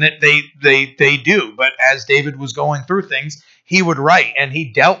Psalms, and they do. But as David was going through things, he would write, and he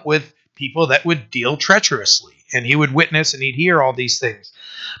dealt with people that would deal treacherously, and he would witness, and he'd hear all these things.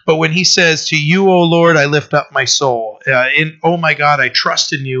 But when he says, to you, O Lord, I lift up my soul. Oh my God, I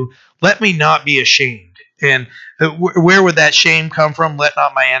trust in you. Let me not be ashamed. And where would that shame come from? Let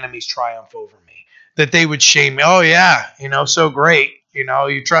not my enemies triumph over me. That they would shame me. Oh yeah, so great.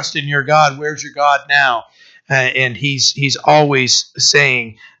 You trust in your God. Where's your God now? And he's always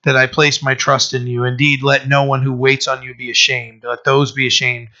saying that I place my trust in you. Indeed, let no one who waits on you be ashamed. Let those be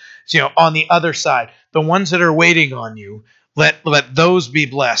ashamed. So, on the other side, the ones that are waiting on you, let those be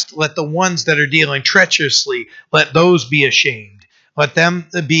blessed. Let the ones that are dealing treacherously, let those be ashamed. Let them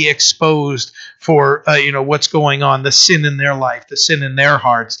be exposed for what's going on, the sin in their life, the sin in their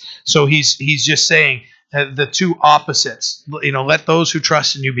hearts. So he's just saying the two opposites. Let those who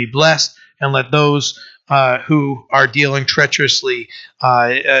trust in you be blessed, and let those who are dealing treacherously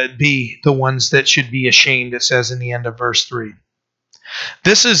be the ones that should be ashamed. It says in the end of verse 3.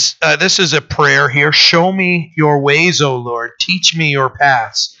 This is a prayer here. Show me your ways, O Lord. Teach me your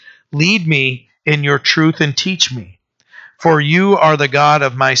paths. Lead me in your truth and teach me. For you are the God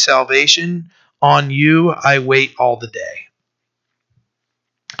of my salvation. On you I wait all the day.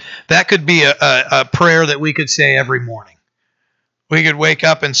 That could be a prayer that we could say every morning. We could wake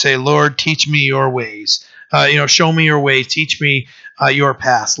up and say, Lord, teach me your ways. Show me your ways. Teach me your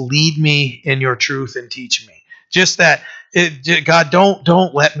paths. Lead me in your truth and teach me. Just that, God,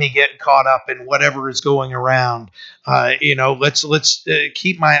 don't let me get caught up in whatever is going around. Let's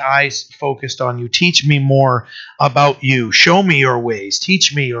keep my eyes focused on you. Teach me more about you. Show me your ways.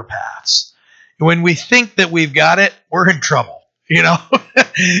 Teach me your paths. When we think that we've got it, we're in trouble.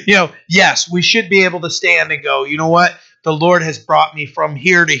 Yes, we should be able to stand and go, you know what? The Lord has brought me from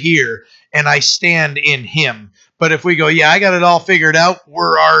here to here, and I stand in him. But if we go, yeah, I got it all figured out,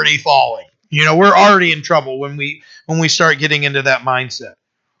 we're already falling. We're already in trouble when we start getting into that mindset.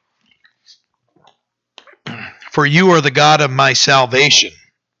 For you are the God of my salvation.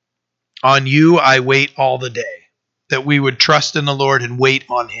 On you I wait all the day. That we would trust in the Lord and wait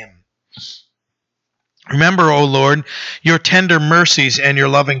on him. Remember, O Lord, your tender mercies and your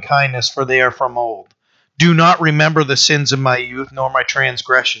loving kindness, for they are from old. Do not remember the sins of my youth, nor my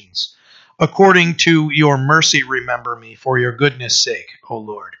transgressions. According to your mercy, remember me, for your goodness' sake, O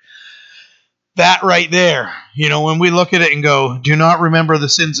Lord. That right there, when we look at it and go, do not remember the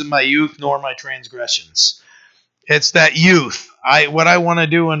sins of my youth, nor my transgressions. It's that youth. What I want to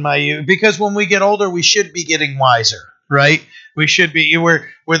do in my youth. Because when we get older, we should be getting wiser, right? We should be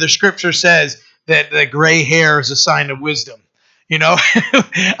where the scripture says that the gray hair is a sign of wisdom.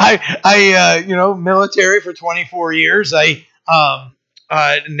 Military for 24 years. I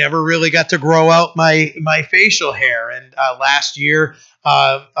never really got to grow out my facial hair, and last year,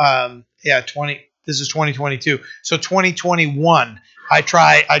 20. This is 2022, so 2021. I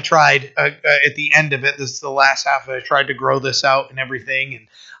tried at the end of it. This is the last half of it. I tried to grow this out and everything,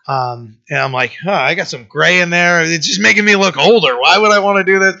 and I'm like, I got some gray in there. It's just making me look older. Why would I want to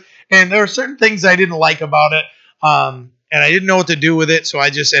do this? And there were certain things I didn't like about it. And I didn't know what to do with it, so I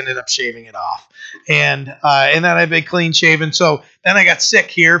just ended up shaving it off. And then I've been clean shaven. So then I got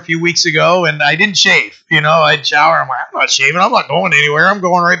sick here a few weeks ago, and I didn't shave. I'd shower. I'm like, I'm not shaving. I'm not going anywhere. I'm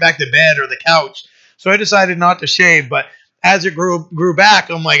going right back to bed or the couch. So I decided not to shave. But as it grew back,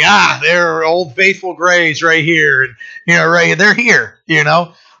 I'm like, there are old faithful grays right here, and they're here.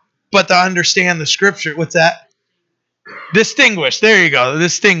 But to understand the scripture, what's that? Distinguished. There you go.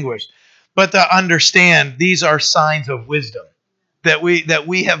 Distinguished. But to understand, these are signs of wisdom that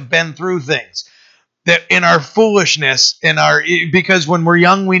we have been through things that in our foolishness, because when we're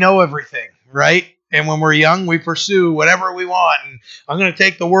young, we know everything, right? And when we're young, we pursue whatever we want. And I'm going to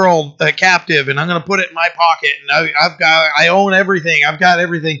take the world captive, and I'm going to put it in my pocket. And I own everything. I've got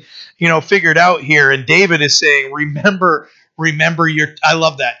everything, figured out here. And David is saying, remember I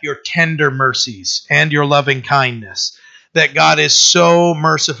love that, your tender mercies and your loving kindness. That God is so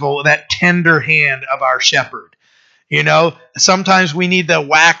merciful, that tender hand of our shepherd. Sometimes we need the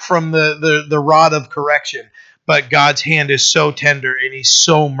whack from the rod of correction, but God's hand is so tender and he's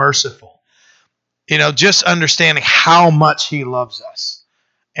so merciful. Just understanding how much he loves us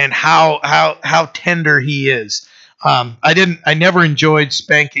and how tender he is. I never enjoyed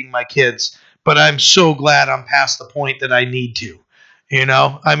spanking my kids, but I'm so glad I'm past the point that I need to.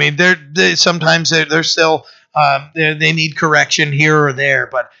 Sometimes they're still they need correction here or there,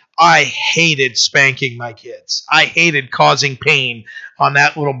 but I hated spanking my kids. I hated causing pain on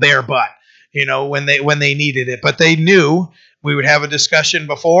that little bare butt, when they needed it. But they knew we would have a discussion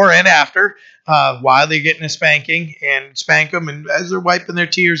before and after while they're getting a spanking, and spank them. And as they're wiping their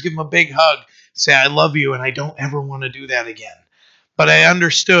tears, give them a big hug. Say, I love you, and I don't ever want to do that again. But I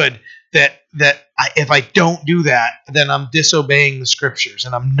understood that if I don't do that, then I'm disobeying the scriptures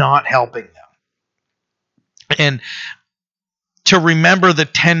and I'm not helping them. And to remember the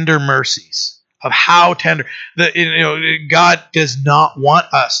tender mercies of how tender God does not want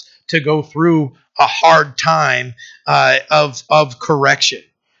us to go through a hard time of correction,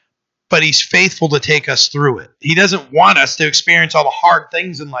 but he's faithful to take us through it. He doesn't want us to experience all the hard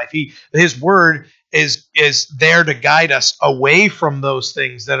things in life. His word is there to guide us away from those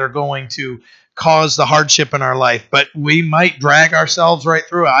things that are going to cause the hardship in our life, but we might drag ourselves right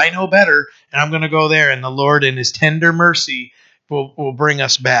through it. I know better, and I'm going to go there, and the Lord in his tender mercy will bring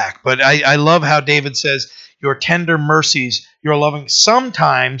us back. But I love how David says, your tender mercies, your loving.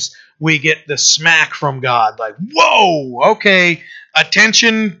 Sometimes we get the smack from God, like, whoa, okay,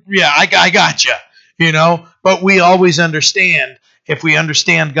 attention, yeah, I got you, but we always understand, if we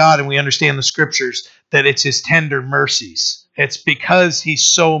understand God and we understand the scriptures, that it's his tender mercies. It's because he's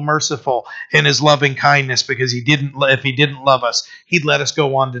so merciful in his loving kindness, because if he didn't love us, he'd let us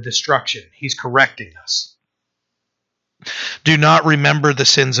go on to destruction. He's correcting us. Do not remember the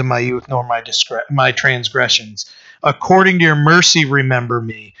sins of my youth, nor my transgressions. According to your mercy, remember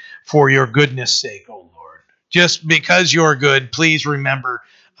me for your goodness' sake, O Lord. Just because you're good, please remember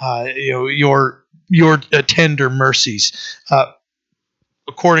your tender mercies.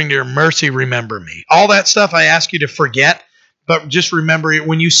 According to your mercy, remember me. All that stuff I ask you to forget, but just remember it.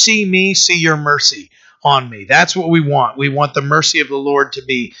 When you see me, see your mercy on me. That's what we want. We want the mercy of the Lord to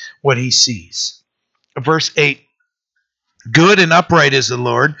be what he sees. Verse 8, good and upright is the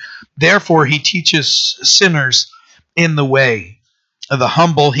Lord. Therefore, he teaches sinners in the way. The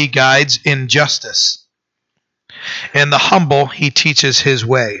humble he guides in justice. And the humble he teaches his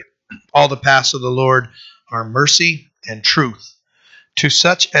way. All the paths of the Lord are mercy and truth to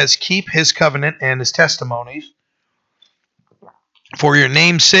such as keep his covenant and his testimonies. For your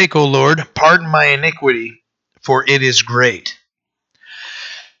name's sake, O Lord, pardon my iniquity, for it is great.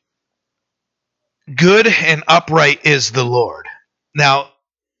 Good and upright is the Lord. Now,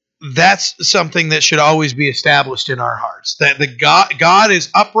 that's something that should always be established in our hearts, that God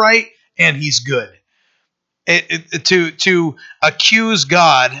is upright and he's good. To accuse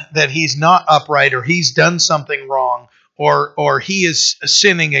God that he's not upright or he's done something wrong or he is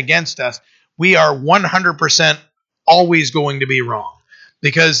sinning against us, we are 100% always going to be wrong,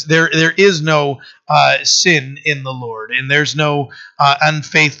 because there is no sin in the Lord, and there's no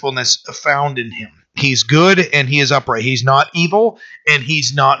unfaithfulness found in him. He's good and he is upright. He's not evil and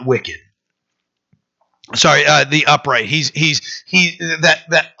he's not wicked. Sorry, the upright. He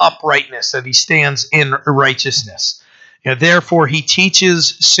that uprightness, that he stands in righteousness. Therefore, he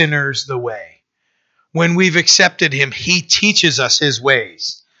teaches sinners the way. When we've accepted him, he teaches us his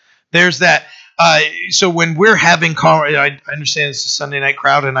ways. There's that. So when we're having, I understand it's a Sunday night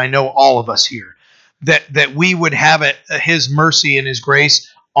crowd, and I know all of us here, that we would have his mercy and his grace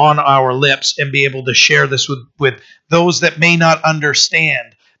on our lips and be able to share this with those that may not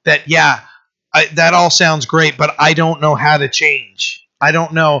understand that, that all sounds great, but I don't know how to change. I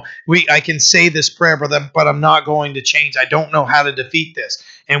don't know. I can say this prayer, but I'm not going to change. I don't know how to defeat this.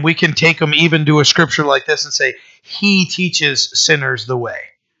 And we can take them even to a scripture like this and say, he teaches sinners the way.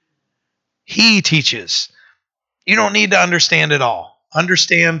 He teaches. You don't need to understand it all.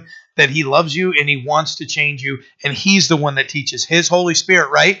 Understand that he loves you and he wants to change you, and he's the one that teaches. His Holy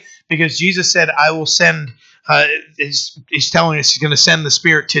Spirit, right? Because Jesus said, I will send, he's telling us he's going to send the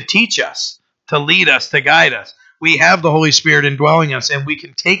Spirit to teach us, to lead us, to guide us. We have the Holy Spirit indwelling us, and we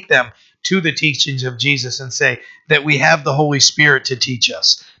can take them to the teachings of Jesus and say that we have the Holy Spirit to teach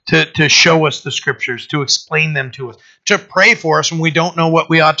us, to show us the scriptures, to explain them to us, to pray for us when we don't know what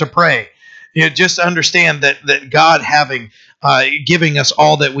we ought to pray. Just understand that God giving us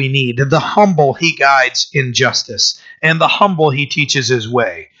all that we need. The humble he guides in justice, and the humble he teaches his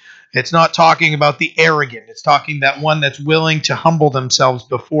way. It's not talking about the arrogant. It's talking that one that's willing to humble themselves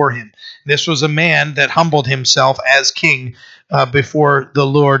before him. This was a man that humbled himself as king before the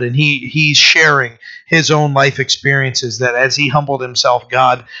Lord, and he's sharing his own life experiences, that as he humbled himself,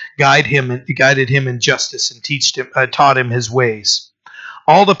 God guided him in justice and taught him his ways.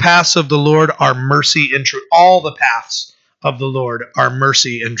 All the paths of the Lord are mercy and truth. All the paths of the Lord are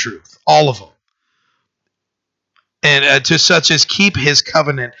mercy and truth. All of them. And to such as keep his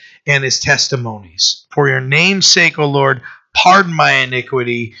covenant and his testimonies. For your name's sake, O Lord, pardon my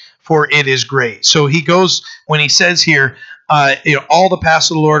iniquity, for it is great. So he goes, when he says here, all the paths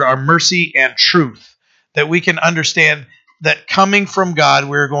of the Lord are mercy and truth, that we can understand that coming from God,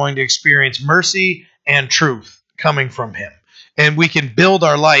 we're going to experience mercy and truth coming from him. And we can build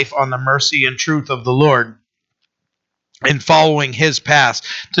our life on the mercy and truth of the Lord and following his paths,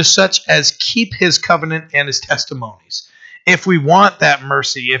 to such as keep his covenant and his testimonies. If we want that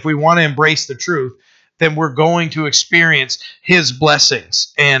mercy, if we want to embrace the truth, then we're going to experience his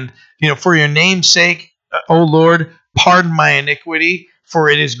blessings. And, for your name's sake, O Lord, pardon my iniquity, for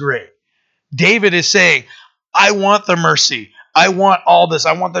it is great. David is saying, I want the mercy. I want all this.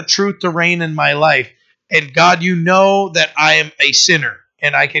 I want the truth to reign in my life. And God, you know that I am a sinner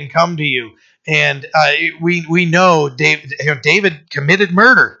and I can come to you. And we know David committed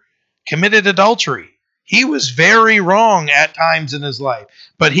murder, committed adultery. He was very wrong at times in his life,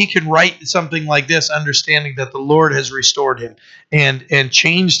 but he can write something like this, understanding that the Lord has restored him and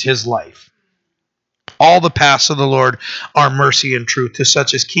changed his life. All the paths of the Lord are mercy and truth, to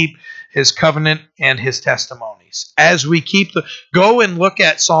such as keep his covenant and his testimonies. As we go and look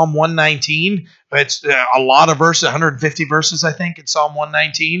at Psalm 119. It's a lot of verses, 150 verses, I think, in Psalm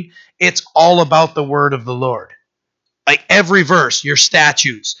 119. It's all about the word of the Lord. Like every verse, your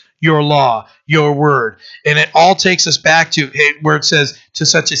statutes, your law, your word. And it all takes us back to where it says, to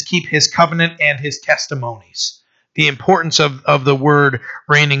such as keep his covenant and his testimonies. The importance of the word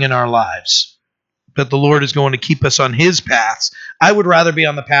reigning in our lives. That the Lord is going to keep us on his paths. I would rather be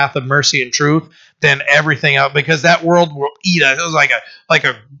on the path of mercy and truth than everything else, because that world will eat us. It was like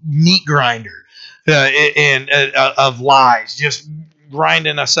a meat grinder of lies, just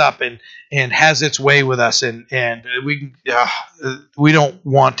grinding us up and has its way with us, and we don't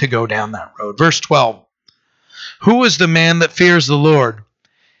want to go down that road. Verse 12: Who is the man that fears the Lord?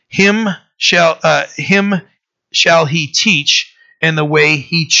 Him shall he teach in the way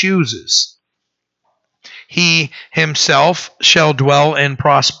he chooses. He himself shall dwell in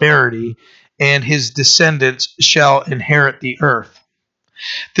prosperity, and his descendants shall inherit the earth.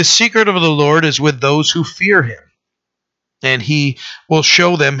 The secret of the Lord is with those who fear him, and he will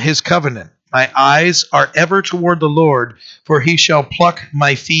show them his covenant. My eyes are ever toward the Lord, for he shall pluck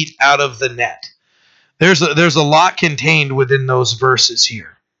my feet out of the net. There's a lot contained within those verses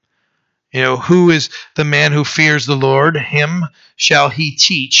here. Who is the man who fears the Lord? Him shall he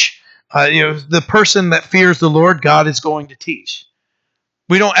teach. The person that fears the Lord, God is going to teach.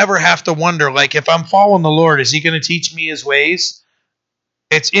 We don't ever have to wonder, if I'm following the Lord, is he going to teach me his ways?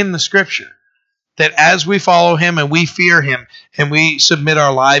 It's in the scripture that as we follow him and we fear him and we submit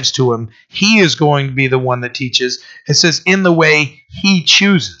our lives to him, he is going to be the one that teaches. It says in the way he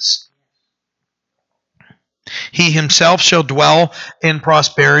chooses. He himself shall dwell in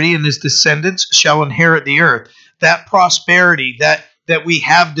prosperity, and his descendants shall inherit the earth. That prosperity, that we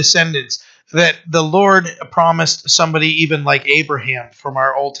have descendants, that the Lord promised somebody even like Abraham from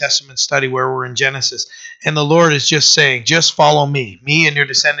our Old Testament study where we're in Genesis. And the Lord is just saying, just follow me and your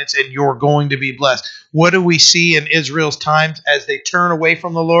descendants, and you're going to be blessed. What do we see in Israel's times? As they turn away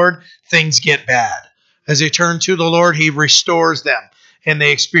from the Lord, things get bad. As they turn to the Lord, he restores them, and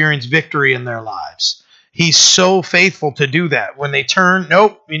they experience victory in their lives. He's so faithful to do that. When they turn,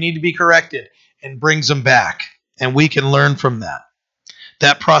 nope, we need to be corrected, and brings them back. And we can learn from that.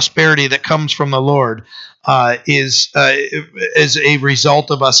 That prosperity that comes from the Lord is a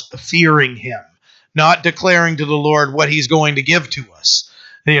result of us fearing Him, not declaring to the Lord what He's going to give to us.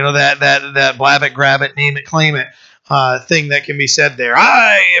 You know, that blab it, grab it, name it, claim it thing that can be said there.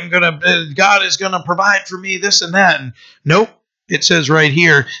 God is gonna provide for me this and that. And nope. It says right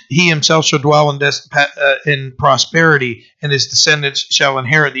here, he himself shall dwell in prosperity, and his descendants shall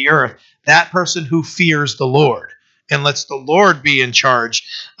inherit the earth. That person who fears the Lord and lets the Lord be in charge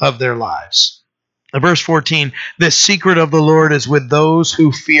of their lives. Verse 14, the secret of the Lord is with those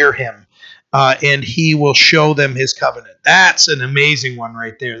who fear him, and he will show them his covenant. That's an amazing one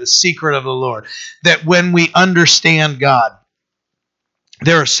right there, the secret of the Lord. That when we understand God,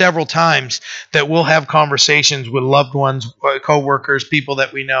 there are several times that we'll have conversations with loved ones, co-workers, people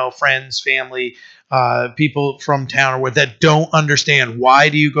that we know, friends, family, people from town or what, that don't understand, why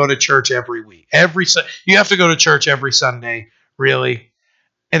do you go to church every week? You have to go to church every Sunday, really?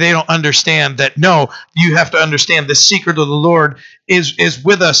 And they don't understand that, no, you have to understand the secret of the Lord is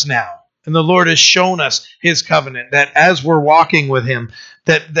with us now. And the Lord has shown us his covenant, that as we're walking with him,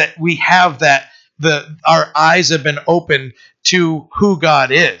 that we have that, our eyes have been opened to who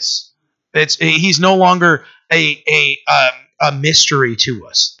God is. He's no longer a mystery to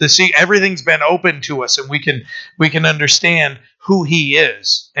us. Everything's been open to us, and we can understand who he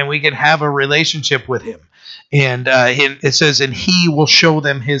is, and we can have a relationship with him. And it says, and he will show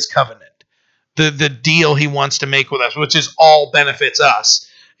them his covenant, the deal he wants to make with us, which is all benefits us,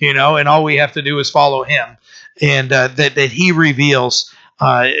 and all we have to do is follow him, and that he reveals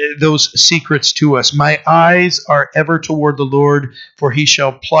those secrets to us. My eyes are ever toward the Lord, for he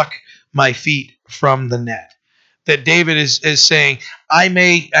shall pluck my feet from the net. That David is saying, I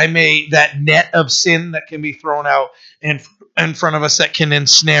may that net of sin that can be thrown out in front of us that can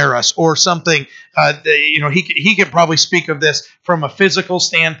ensnare us, or something. He could probably speak of this from a physical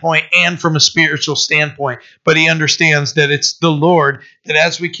standpoint and from a spiritual standpoint, but he understands that it's the Lord, that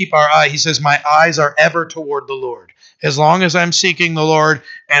as we keep our eye, he says, my eyes are ever toward the Lord. As long as I'm seeking the Lord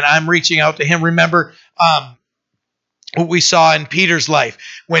and I'm reaching out to him. Remember what we saw in Peter's life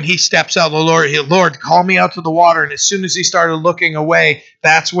when he steps out, Lord, call me out to the water. And as soon as he started looking away,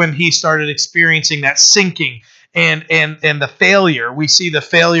 that's when he started experiencing that sinking and the failure. We see the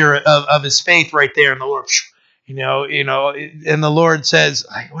failure of his faith right there in the Lord. And the Lord says,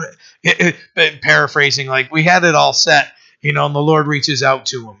 paraphrasing, like, we had it all set. And the Lord reaches out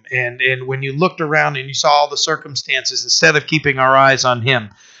to him. And when you looked around and you saw all the circumstances, instead of keeping our eyes on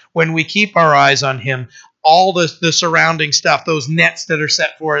him, when we keep our eyes on him, all the surrounding stuff, those nets that are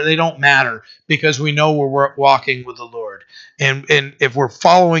set for it, they don't matter, because we know we're walking with the Lord. And if we're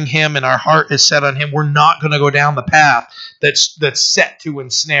following him and our heart is set on him, we're not going to go down the path that's set to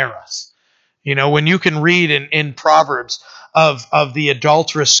ensnare us. When you can read in Proverbs of the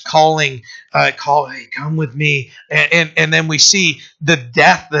adulteress calling, hey, come with me. And then we see the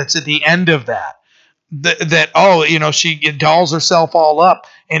death that's at the end of that. She dolls herself all up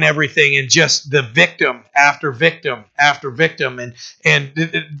and everything, and just the victim after victim after victim. And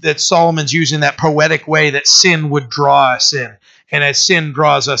that Solomon's using that poetic way that sin would draw us in. And as sin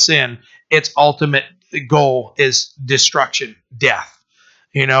draws us in, its ultimate goal is destruction, death.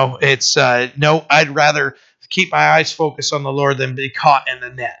 I'd rather keep my eyes focused on the Lord than be caught in the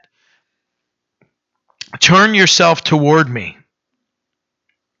net. Turn yourself toward me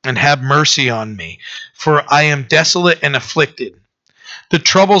and have mercy on me, for I am desolate and afflicted. The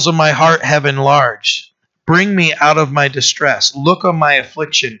troubles of my heart have enlarged. Bring me out of my distress. Look on my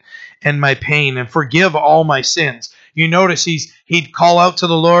affliction and my pain, and forgive all my sins. You notice he'd call out to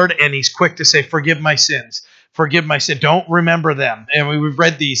the Lord, and he's quick to say, forgive my sins. Forgive my sin. Don't remember them. And we've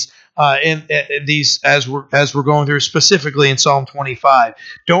read these these as we're going through, specifically in Psalm 25.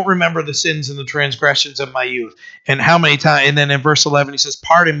 Don't remember the sins and the transgressions of my youth. And how many times? And then in verse 11 he says,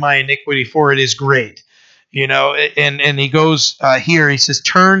 pardon my iniquity, for it is great. And he goes here. He says,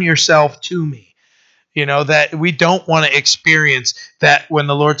 turn yourself to me. That we don't want to experience that when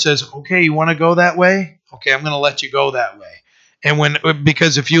the Lord says, okay, you want to go that way? Okay, I'm going to let you go that way.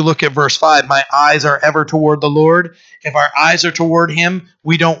 Because if you look at verse 5, my eyes are ever toward the Lord. If our eyes are toward him,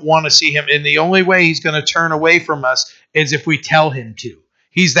 we don't want to see him. And the only way he's going to turn away from us is if we tell him to.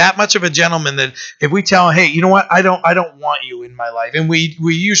 He's that much of a gentleman that if we tell him, hey, you know what? I don't want you in my life. And we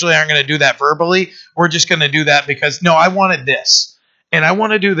usually aren't going to do that verbally. We're just going to do that because, no, I wanted this. And I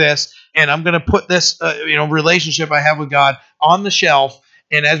want to do this. And I'm going to put this relationship I have with God on the shelf.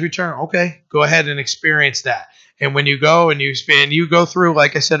 And as we turn, okay, go ahead and experience that. And when you go and you go through,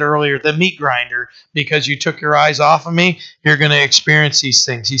 like I said earlier, the meat grinder, because you took your eyes off of me, you're going to experience these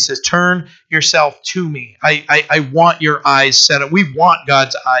things. He says, turn yourself to me. I want your eyes set on. We want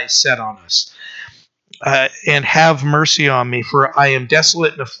God's eyes set on us. And have mercy on me, for I am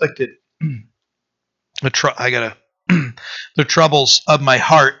desolate and afflicted. The troubles of my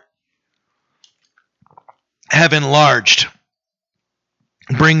heart have enlarged.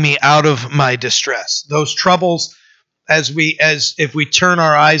 Bring me out of my distress. Those troubles, as if we turn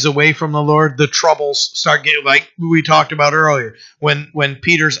our eyes away from the Lord, the troubles start getting, like we talked about earlier. When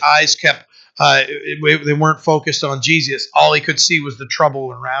Peter's eyes they weren't focused on Jesus, all he could see was the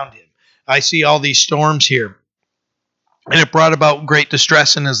trouble around him. I see all these storms here, and it brought about great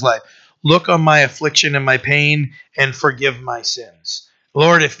distress in his life. Look on my affliction and my pain, and forgive my sins.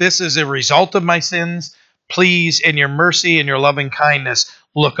 Lord, if this is a result of my sins, please, in your mercy and your loving kindness,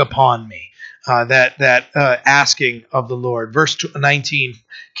 look upon me. That asking of the Lord. Verse 19,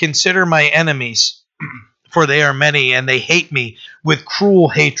 consider my enemies, for they are many, and they hate me with cruel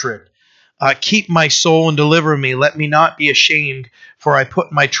hatred. Keep my soul and deliver me. Let me not be ashamed, for I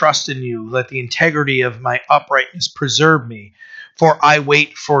put my trust in you. Let the integrity of my uprightness preserve me, for I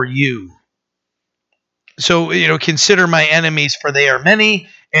wait for you. So, consider my enemies, for they are many,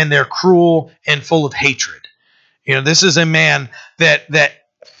 and they're cruel and full of hatred. This is a man that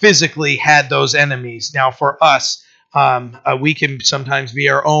physically had those enemies. Now, for us, we can sometimes be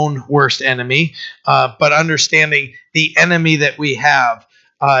our own worst enemy, but understanding the enemy that we have,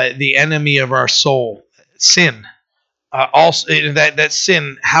 the enemy of our soul, sin. Also, that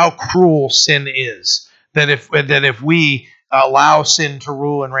sin, how cruel sin is. That if we allow sin to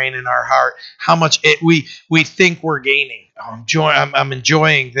rule and reign in our heart, how much we think we're gaining. I'm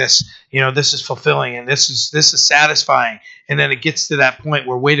enjoying this. This is fulfilling, and this is satisfying. And then it gets to that point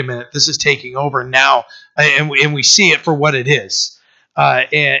where, wait a minute, this is taking over now, and we see it for what it is.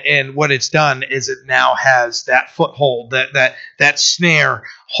 And what it's done is it now has that foothold, that snare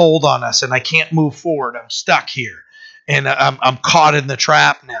hold on us, and I can't move forward. I'm stuck here, and I'm caught in the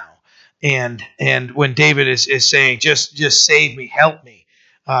trap now. And when David is saying, just save me, help me,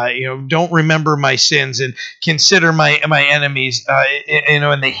 don't remember my sins and consider my enemies,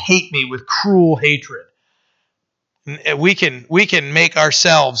 and they hate me with cruel hatred. We can make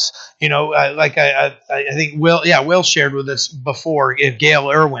ourselves, like I think Will shared with us before.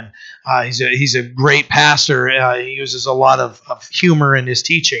 Gail Irwin, he's a great pastor. He uses a lot of humor in his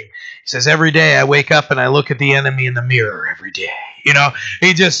teaching. He says, every day I wake up and I look at the enemy in the mirror every day.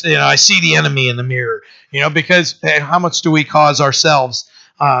 He just, I see the enemy in the mirror, because how much do we cause ourselves?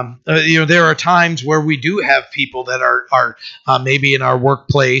 There are times where we do have people that are maybe in our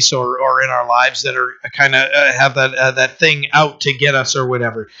workplace or in our lives that are kind of have that thing out to get us or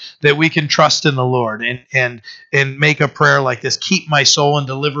whatever, that we can trust in the Lord and make a prayer like this: keep my soul and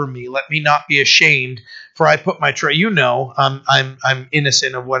deliver me. Let me not be ashamed, for I put my trust. I'm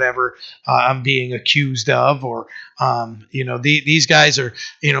innocent of whatever I'm being accused of, or these guys are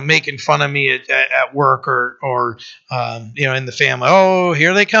making fun of me at work or in the family. Oh,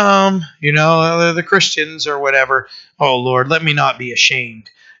 here they come. They're the Christians or whatever. Oh Lord, let me not be ashamed.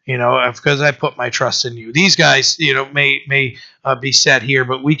 Because I put my trust in you. These guys, may be set here,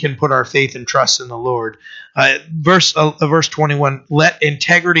 but we can put our faith and trust in the Lord. Verse 21, let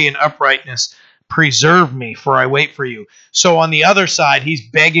integrity and uprightness preserve me, for I wait for you. So on the other side, he's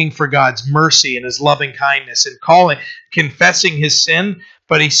begging for God's mercy and his loving kindness and confessing his sin,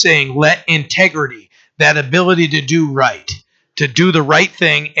 but he's saying, let integrity, that ability to do right, to do the right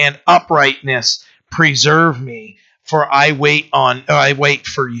thing, and uprightness preserve me, for I wait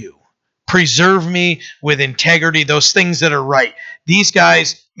for you. Preserve me with integrity, those things that are right. These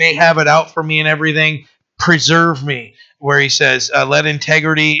guys may have it out for me and everything. Preserve me, where he says, let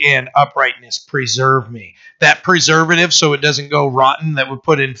integrity and uprightness preserve me. That preservative, so it doesn't go rotten, that we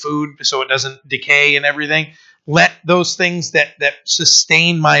put in food so it doesn't decay and everything. Let those things that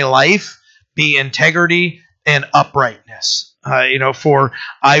sustain my life be integrity and uprightness. For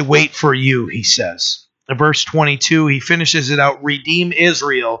I wait for you, he says. In verse 22, he finishes it out: redeem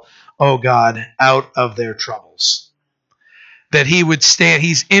Israel, O God, out of their troubles. That he would stand,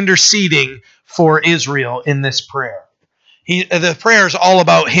 he's interceding for Israel in this prayer. The prayer is all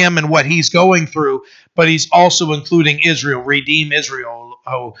about him and what he's going through, but he's also including Israel. Redeem Israel,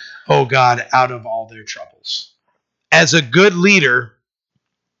 oh God, out of all their troubles. As a good leader,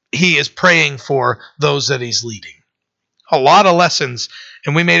 he is praying for those that he's leading. A lot of lessons,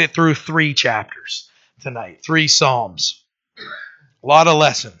 and we made it through 3 chapters tonight, 3 Psalms. A lot of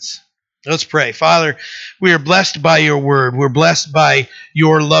lessons. Let's pray. Father, we are blessed by your word. We're blessed by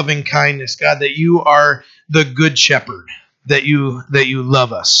your loving kindness, God, that you are the good shepherd, that you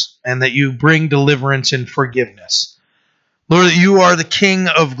love us, and that you bring deliverance and forgiveness. Lord, that you are the King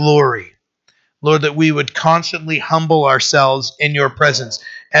of glory. Lord, that we would constantly humble ourselves in your presence,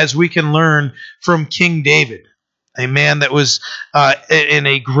 as we can learn from King David, a man that was in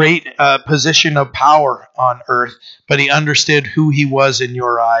a great position of power on earth, but he understood who he was in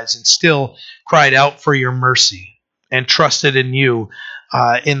your eyes and still cried out for your mercy and trusted in you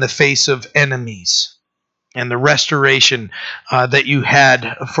in the face of enemies. And the restoration that you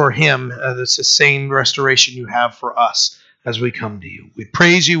had for him, that's the same restoration you have for us as we come to you. We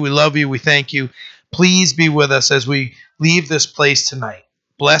praise you, we love you, we thank you. Please be with us as we leave this place tonight.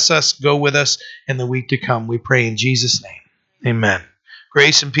 Bless us, go with us in the week to come. We pray in Jesus' name. Amen.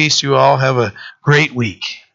 Grace and peace to you all. Have a great week.